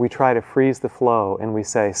 We try to freeze the flow and we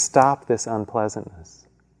say, stop this unpleasantness.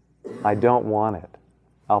 I don't want it.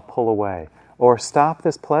 I'll pull away. Or stop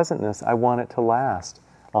this pleasantness. I want it to last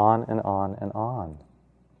on and on and on.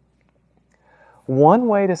 One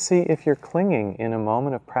way to see if you're clinging in a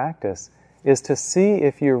moment of practice is to see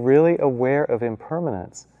if you're really aware of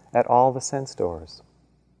impermanence at all the sense doors.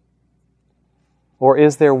 Or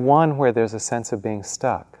is there one where there's a sense of being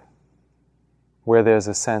stuck, where there's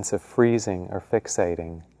a sense of freezing or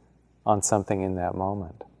fixating on something in that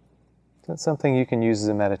moment? That's something you can use as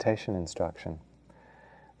a meditation instruction.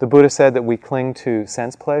 The Buddha said that we cling to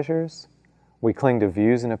sense pleasures, we cling to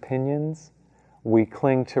views and opinions, we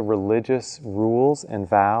cling to religious rules and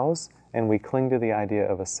vows, and we cling to the idea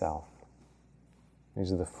of a self.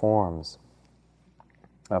 These are the forms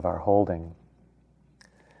of our holding.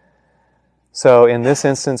 So in this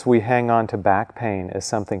instance, we hang on to back pain as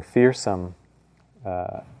something fearsome.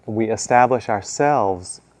 We establish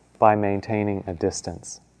ourselves by maintaining a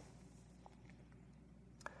distance.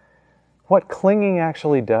 What clinging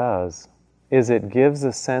actually does is it gives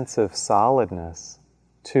a sense of solidness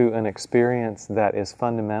to an experience that is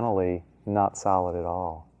fundamentally not solid at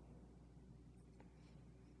all.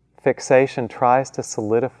 Fixation tries to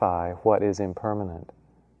solidify what is impermanent,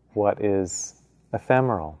 what is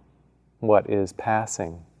ephemeral, what is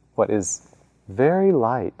passing, what is very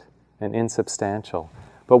light and insubstantial.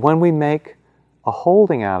 But when we make a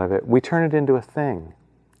holding out of it, we turn it into a thing.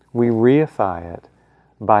 We reify it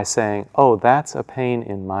by saying, oh, that's a pain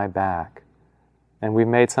in my back. And we've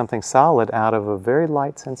made something solid out of a very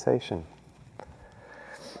light sensation.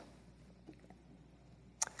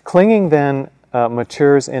 Clinging then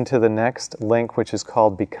matures into the next link, which is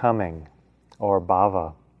called becoming, or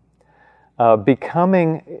bhava.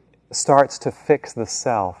 Becoming starts to fix the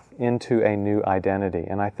self into a new identity.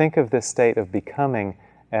 And I think of this state of becoming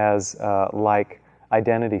as like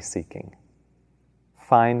identity seeking,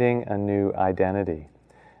 finding a new identity.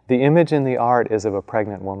 The image in the art is of a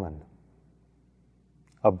pregnant woman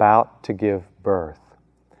about to give birth.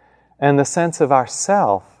 And the sense of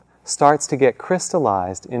ourself starts to get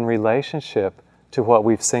crystallized in relationship to what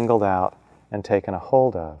we've singled out and taken a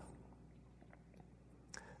hold of.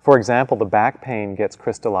 For example, the back pain gets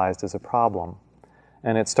crystallized as a problem,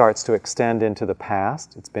 and it starts to extend into the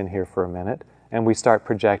past. It's been here for a minute, and we start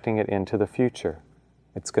projecting it into the future.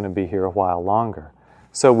 It's going to be here a while longer.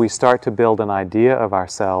 So we start to build an idea of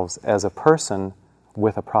ourselves as a person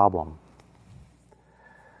with a problem.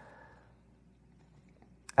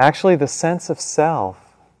 Actually, the sense of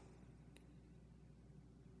self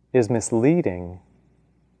is misleading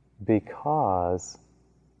because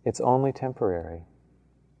it's only temporary.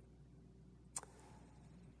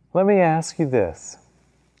 Let me ask you this.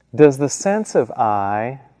 Does the sense of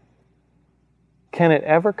I, can it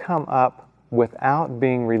ever come up without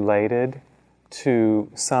being related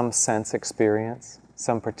to some sense experience,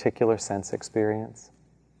 some particular sense experience?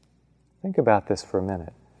 Think about this for a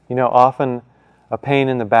minute. You know, often a pain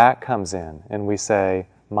in the back comes in and we say,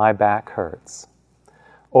 my back hurts.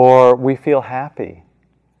 Or we feel happy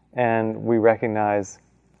and we recognize,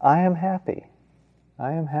 I am happy.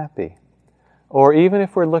 I am happy. Or even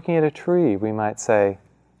if we're looking at a tree, we might say,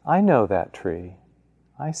 I know that tree.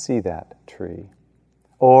 I see that tree.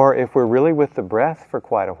 Or if we're really with the breath for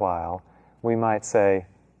quite a while, we might say,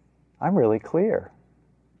 I'm really clear.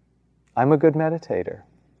 I'm a good meditator.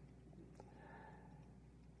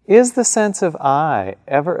 Is the sense of I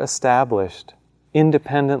ever established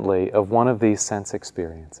independently of one of these sense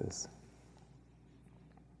experiences?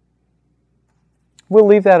 We'll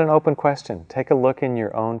leave that an open question. Take a look in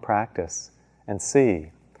your own practice and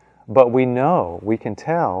see. But we know, we can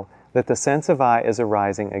tell, that the sense of I is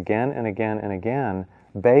arising again and again and again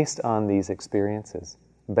based on these experiences,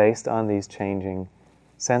 based on these changing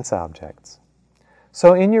sense objects.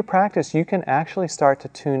 So in your practice, you can actually start to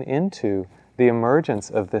tune into the emergence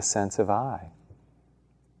of this sense of I.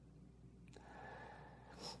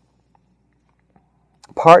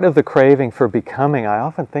 Part of the craving for becoming, I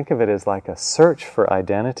often think of it as like a search for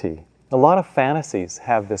identity. A lot of fantasies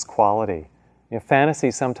have this quality. You know,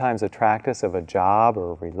 fantasies sometimes attract us of a job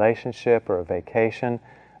or a relationship or a vacation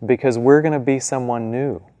because we're going to be someone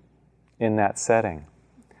new in that setting.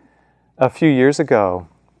 A few years ago,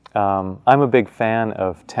 I'm a big fan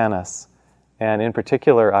of tennis, and in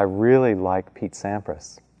particular, I really like Pete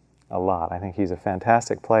Sampras a lot. I think he's a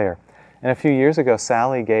fantastic player. And a few years ago,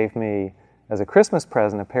 Sally gave me, as a Christmas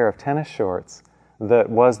present, a pair of tennis shorts that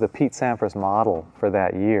was the Pete Sampras model for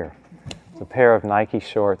that year. It's a pair of Nike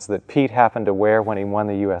shorts that Pete happened to wear when he won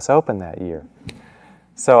the US Open that year.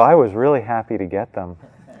 So I was really happy to get them.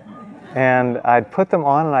 And I'd put them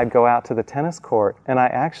on and I'd go out to the tennis court, and I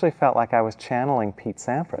actually felt like I was channeling Pete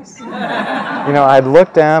Sampras. You know, I'd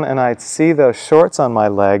look down and I'd see those shorts on my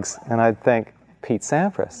legs, and I'd think, Pete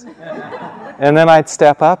Sampras. And then I'd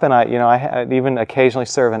step up and I'd even occasionally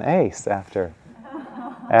serve an ace after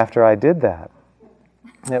I did that.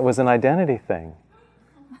 It was an identity thing.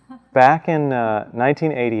 Back in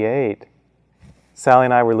 1988, Sally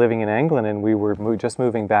and I were living in England, and we were just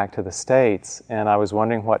moving back to the States, and I was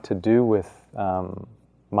wondering what to do with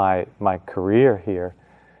my career here.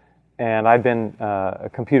 And I'd been a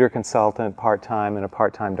computer consultant part-time and a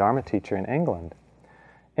part-time Dharma teacher in England.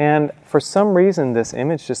 And for some reason, this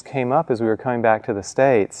image just came up as we were coming back to the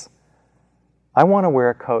States. I want to wear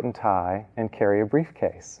a coat and tie and carry a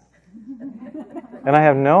briefcase. And I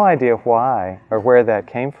have no idea why or where that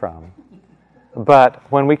came from. But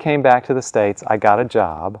when we came back to the States, I got a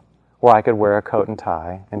job where I could wear a coat and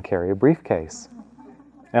tie and carry a briefcase.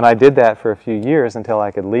 And I did that for a few years until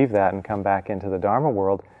I could leave that and come back into the Dharma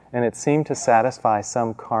world, and it seemed to satisfy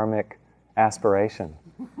some karmic aspiration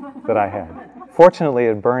that I had. Fortunately,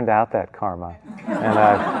 it burned out that karma, and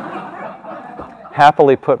I've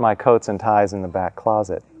happily put my coats and ties in the back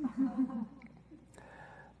closet.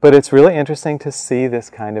 But it's really interesting to see this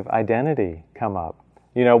kind of identity come up.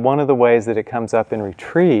 You know, one of the ways that it comes up in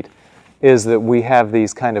retreat is that we have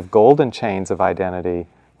these kind of golden chains of identity,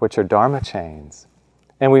 which are Dharma chains.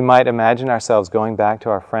 And we might imagine ourselves going back to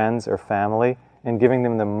our friends or family and giving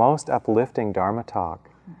them the most uplifting Dharma talk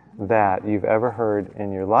that you've ever heard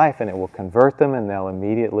in your life, and it will convert them, and they'll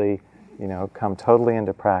immediately, come totally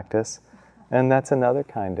into practice. And that's another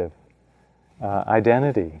kind of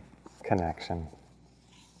identity connection.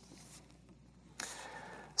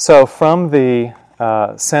 So from the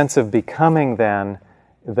sense of becoming, then,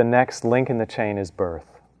 the next link in the chain is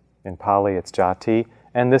birth. In Pali, it's jati,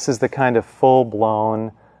 and this is the kind of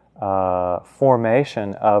full-blown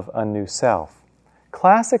formation of a new self.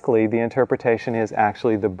 Classically, the interpretation is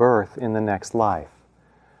actually the birth in the next life.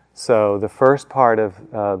 So the first part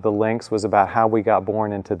of the links was about how we got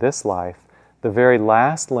born into this life. The very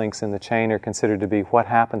last links in the chain are considered to be what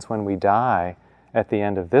happens when we die at the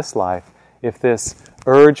end of this life. If this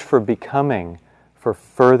urge for becoming, for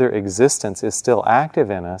further existence, is still active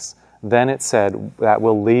in us, then it said that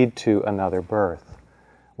will lead to another birth.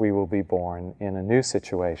 We will be born in a new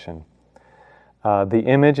situation. The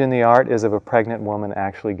image in the art is of a pregnant woman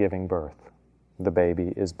actually giving birth. The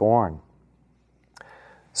baby is born.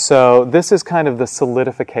 So this is kind of the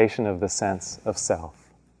solidification of the sense of self,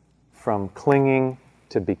 from clinging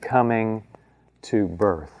to becoming to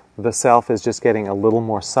birth. The self is just getting a little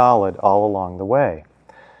more solid all along the way.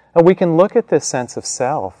 And we can look at this sense of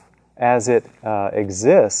self as it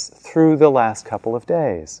exists through the last couple of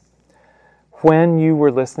days. When you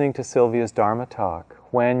were listening to Sylvia's Dharma talk,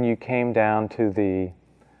 when you came down to the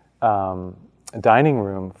dining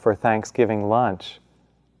room for Thanksgiving lunch,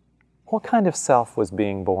 what kind of self was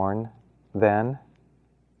being born then?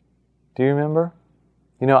 Do you remember?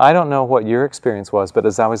 You know, I don't know what your experience was, but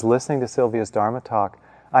as I was listening to Sylvia's Dharma talk,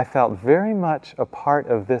 I felt very much a part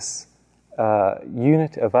of this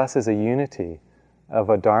unit of us as a unity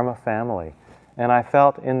of a Dharma family. And I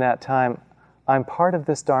felt in that time, I'm part of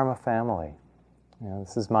this Dharma family. You know,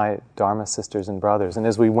 this is my Dharma sisters and brothers. And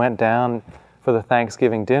as we went down for the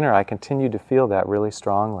Thanksgiving dinner, I continued to feel that really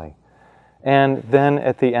strongly. And then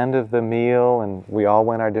at the end of the meal, and we all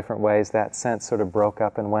went our different ways, that sense sort of broke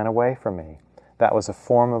up and went away from me. That was a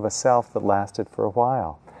form of a self that lasted for a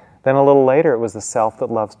while. Then a little later, it was the self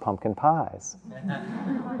that loves pumpkin pies.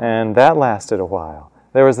 And that lasted a while.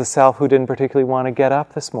 There was the self who didn't particularly want to get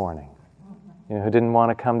up this morning, you know, who didn't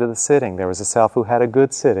want to come to the sitting. There was a self who had a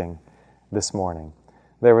good sitting this morning.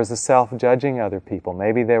 There was a self judging other people.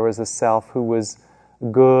 Maybe there was a self who was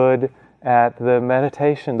good at the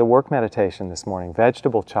meditation, the work meditation this morning,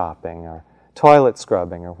 vegetable chopping or toilet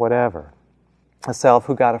scrubbing or whatever. A self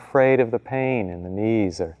who got afraid of the pain in the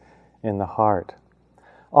knees or in the heart.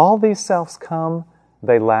 All these selves come,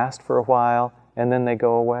 they last for a while, and then they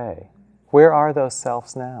go away. Where are those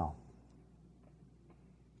selves now?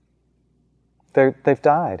 They've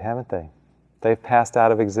died, haven't they? They've passed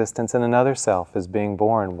out of existence, and another self is being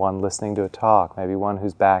born, one listening to a talk, maybe one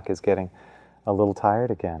whose back is getting a little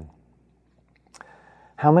tired again.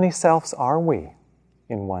 How many selves are we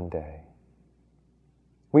in one day?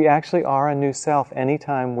 We actually are a new self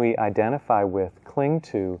anytime we identify with, cling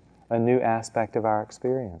to, a new aspect of our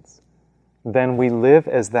experience. Then we live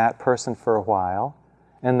as that person for a while,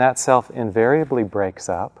 and that self invariably breaks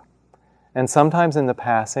up. And sometimes in the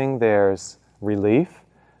passing there's relief.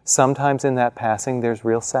 Sometimes in that passing there's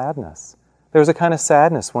real sadness. There was a kind of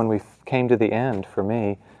sadness when we came to the end, for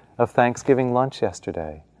me, of Thanksgiving lunch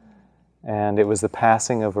yesterday. And it was the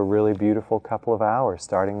passing of a really beautiful couple of hours,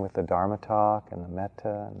 starting with the Dharma talk and the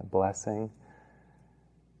metta and the blessing.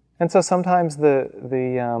 And so sometimes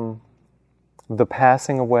the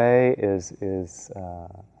passing away is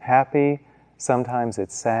happy, sometimes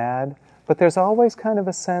it's sad, but there's always kind of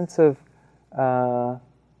a sense of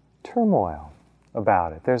turmoil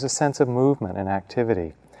about it. There's a sense of movement and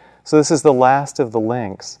activity. So this is the last of the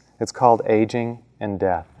links. It's called aging and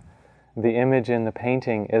death. The image in the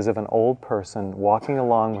painting is of an old person walking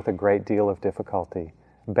along with a great deal of difficulty,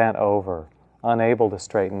 bent over, unable to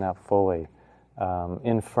straighten up fully,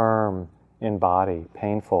 infirm in body,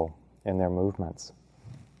 painful in their movements.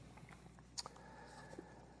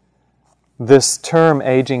 This term,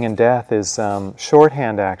 aging and death, is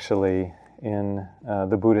shorthand actually in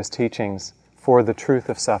the Buddhist teachings for the truth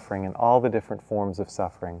of suffering and all the different forms of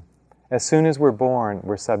suffering. As soon as we're born,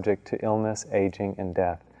 we're subject to illness, aging, and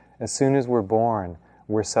death. As soon as we're born,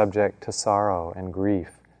 we're subject to sorrow and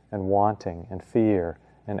grief and wanting and fear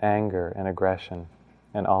and anger and aggression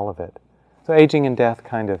and all of it. So aging and death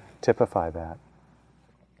kind of typify that.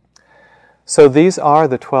 So these are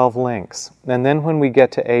the 12 links. And then when we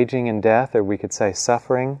get to aging and death, or we could say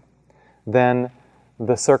suffering, then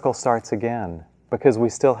the circle starts again because we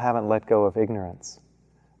still haven't let go of ignorance.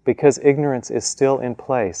 Because ignorance is still in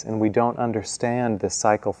place and we don't understand this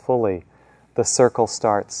cycle fully, the circle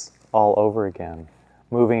starts all over again,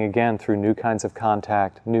 moving again through new kinds of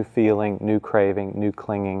contact, new feeling, new craving, new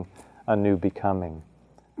clinging, a new becoming,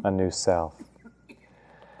 a new self.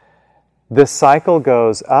 This cycle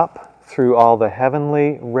goes up through all the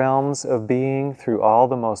heavenly realms of being, through all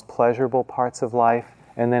the most pleasurable parts of life,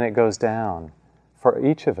 and then it goes down for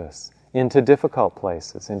each of us into difficult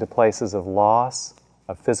places, into places of loss,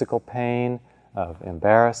 of physical pain, of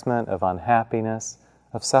embarrassment, of unhappiness,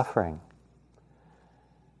 of suffering.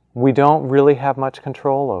 We don't really have much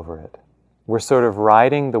control over it. We're sort of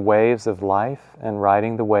riding the waves of life and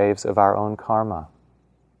riding the waves of our own karma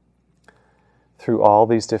through all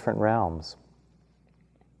these different realms.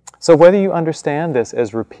 So whether you understand this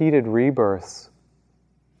as repeated rebirths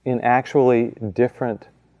in actually different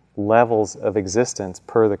levels of existence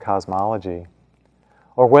per the cosmology,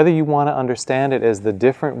 or whether you want to understand it as the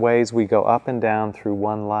different ways we go up and down through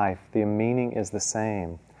one life, the meaning is the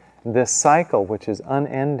same. This cycle, which is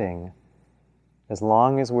unending, as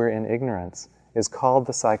long as we're in ignorance, is called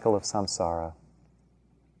the cycle of samsara.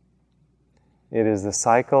 It is the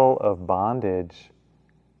cycle of bondage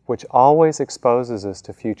which always exposes us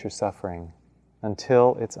to future suffering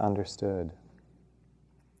until it's understood.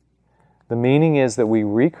 The meaning is that we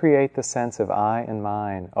recreate the sense of I and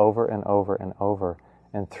mine over and over and over,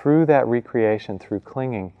 and through that recreation, through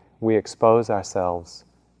clinging, we expose ourselves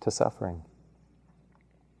to suffering.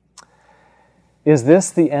 Is this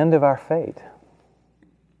the end of our fate?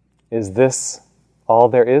 Is this all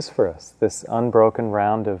there is for us, this unbroken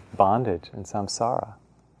round of bondage and samsara?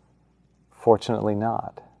 Fortunately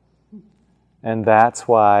not. And that's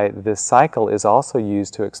why this cycle is also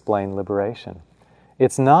used to explain liberation.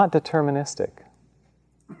 It's not deterministic.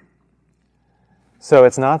 So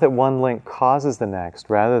it's not that one link causes the next,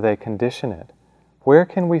 rather they condition it. Where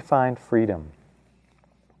can we find freedom?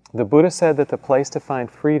 The Buddha said that the place to find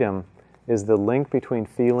freedom is the link between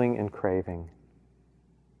feeling and craving.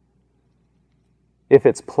 If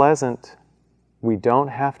it's pleasant, we don't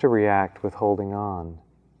have to react with holding on.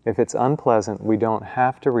 If it's unpleasant, we don't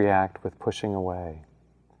have to react with pushing away.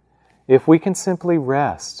 If we can simply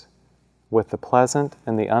rest with the pleasant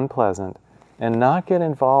and the unpleasant and not get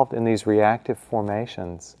involved in these reactive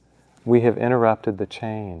formations, we have interrupted the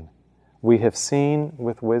chain. We have seen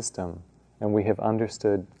with wisdom and we have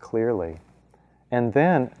understood clearly. And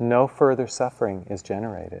then no further suffering is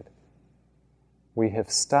generated. We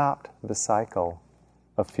have stopped the cycle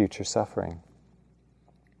of future suffering.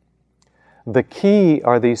 The key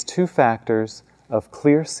are these two factors of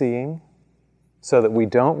clear seeing, so that we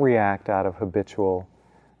don't react out of habitual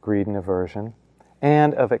greed and aversion,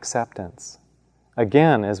 and of acceptance.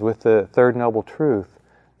 Again, as with the Third Noble Truth,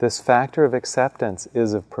 this factor of acceptance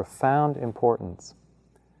is of profound importance.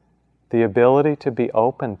 The ability to be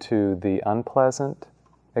open to the unpleasant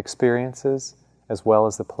experiences as well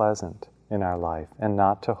as the pleasant in our life, and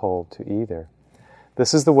not to hold to either.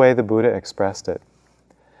 This is the way the Buddha expressed it.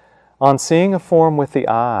 On seeing a form with the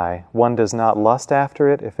eye, one does not lust after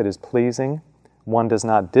it if it is pleasing, one does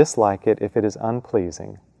not dislike it if it is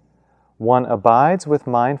unpleasing. One abides with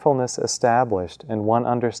mindfulness established, and one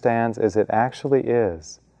understands as it actually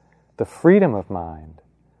is, the freedom of mind,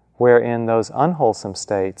 wherein those unwholesome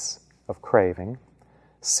states of craving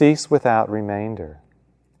cease without remainder.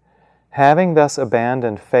 Having thus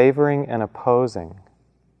abandoned favoring and opposing,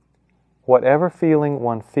 whatever feeling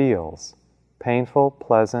one feels, painful,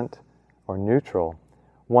 pleasant, or neutral,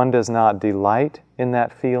 one does not delight in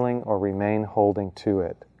that feeling or remain holding to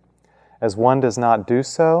it. As one does not do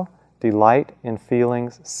so, delight in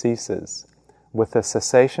feelings ceases. With the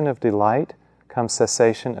cessation of delight comes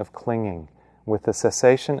cessation of clinging. With the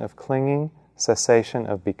cessation of clinging, cessation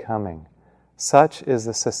of becoming. Such is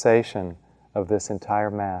the cessation of this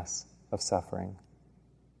entire mass of suffering.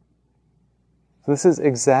 This is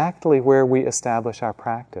exactly where we establish our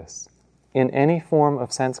practice. In any form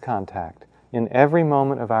of sense contact, in every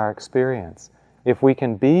moment of our experience, if we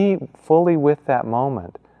can be fully with that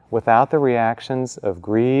moment without the reactions of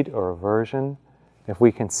greed or aversion, if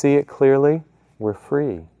we can see it clearly, we're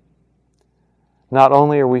free. Not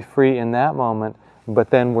only are we free in that moment, but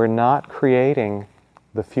then we're not creating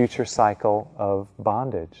the future cycle of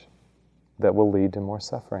bondage that will lead to more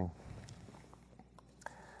suffering.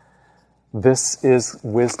 This is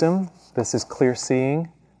wisdom, this is clear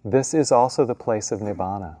seeing, this is also the place of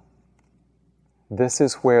nibbana. This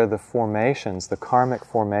is where the formations, the karmic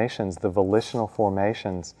formations, the volitional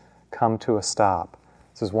formations come to a stop.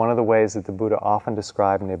 This is one of the ways that the Buddha often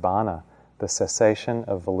described nibbana, the cessation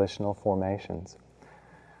of volitional formations.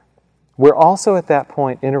 We're also at that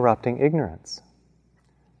point interrupting ignorance,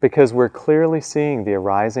 because we're clearly seeing the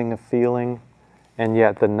arising of feeling and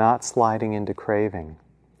yet the not sliding into craving.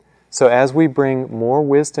 So as we bring more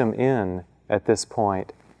wisdom in at this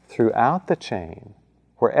point throughout the chain,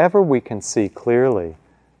 wherever we can see clearly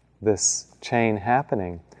this chain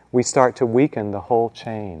happening, we start to weaken the whole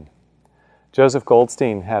chain. Joseph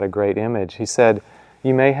Goldstein had a great image. He said,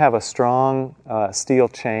 you may have a strong steel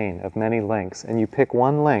chain of many links, and you pick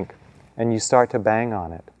one link and you start to bang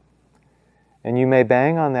on it. And you may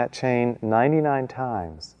bang on that chain 99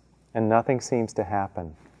 times and nothing seems to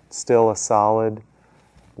happen. Still a solid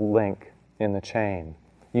link in the chain.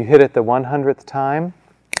 You hit it the 100th time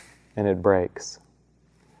and it breaks.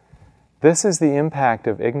 This is the impact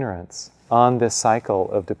of ignorance on this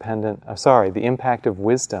cycle of the impact of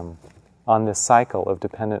wisdom on this cycle of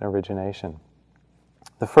dependent origination.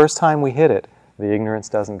 The first time we hit it, the ignorance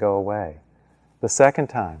doesn't go away. The second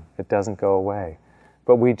time, it doesn't go away.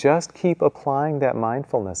 But we just keep applying that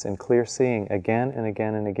mindfulness and clear seeing again and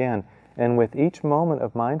again and again. And with each moment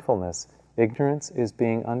of mindfulness, ignorance is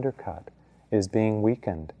being undercut, is being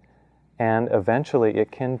weakened, and eventually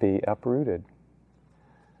it can be uprooted.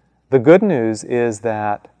 The good news is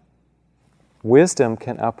that wisdom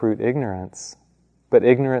can uproot ignorance, but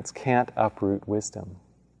ignorance can't uproot wisdom.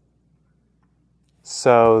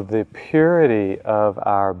 So the purity of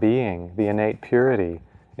our being, the innate purity,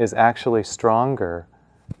 is actually stronger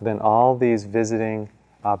than all these visiting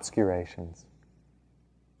obscurations.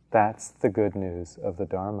 That's the good news of the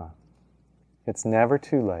Dharma, It's never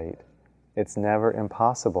too late. It's never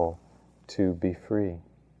impossible to be free.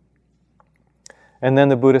 And then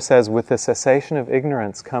the Buddha says, with the cessation of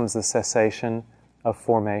ignorance comes the cessation of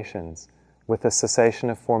formations. With the cessation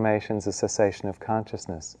of formations, the cessation of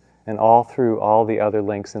consciousness. And all through all the other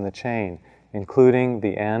links in the chain, including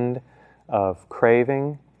the end of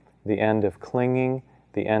craving, the end of clinging,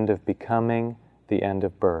 the end of becoming, the end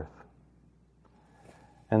of birth.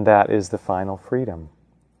 And that is the final freedom,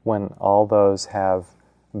 when all those have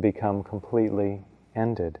become completely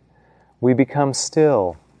ended. We become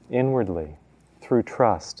still inwardly through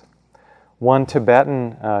trust. One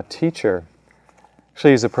Tibetan teacher,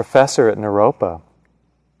 actually he's a professor at Naropa,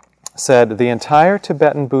 said, the entire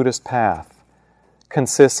Tibetan Buddhist path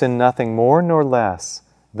consists in nothing more nor less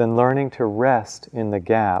than learning to rest in the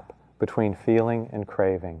gap between feeling and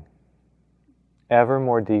craving, ever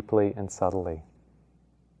more deeply and subtly.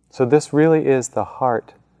 So this really is the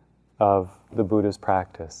heart of the Buddha's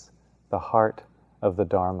practice, the heart of the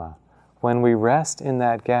Dharma. When we rest in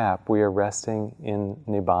that gap, we are resting in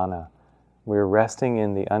Nibbana. We are resting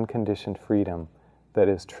in the unconditioned freedom that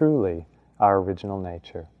is truly our original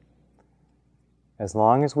nature. As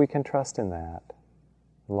long as we can trust in that,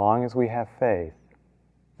 as long as we have faith,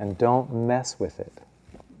 and don't mess with it,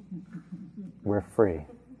 we're free.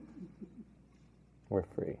 We're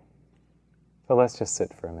free. So let's just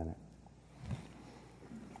sit for a minute.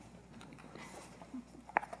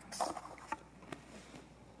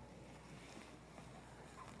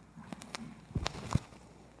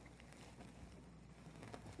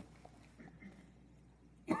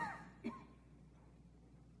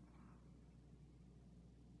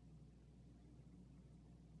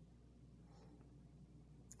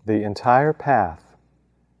 The entire path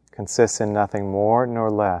consists in nothing more nor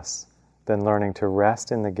less than learning to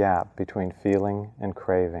rest in the gap between feeling and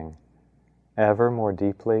craving, ever more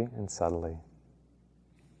deeply and subtly.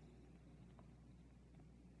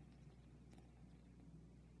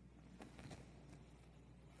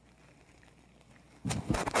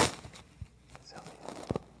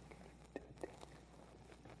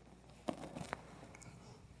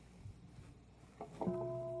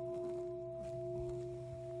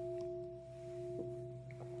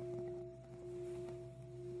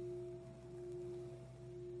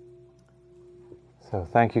 So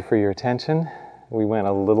thank you for your attention. We went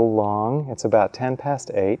a little long. It's about 10 past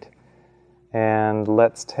 8. And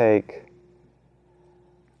let's take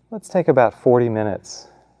about 40 minutes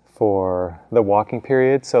for the walking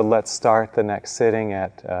period. So let's start the next sitting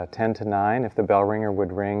at 10 to 9. If the bell ringer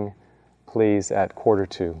would ring, please, at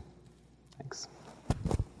 1:45. Thanks.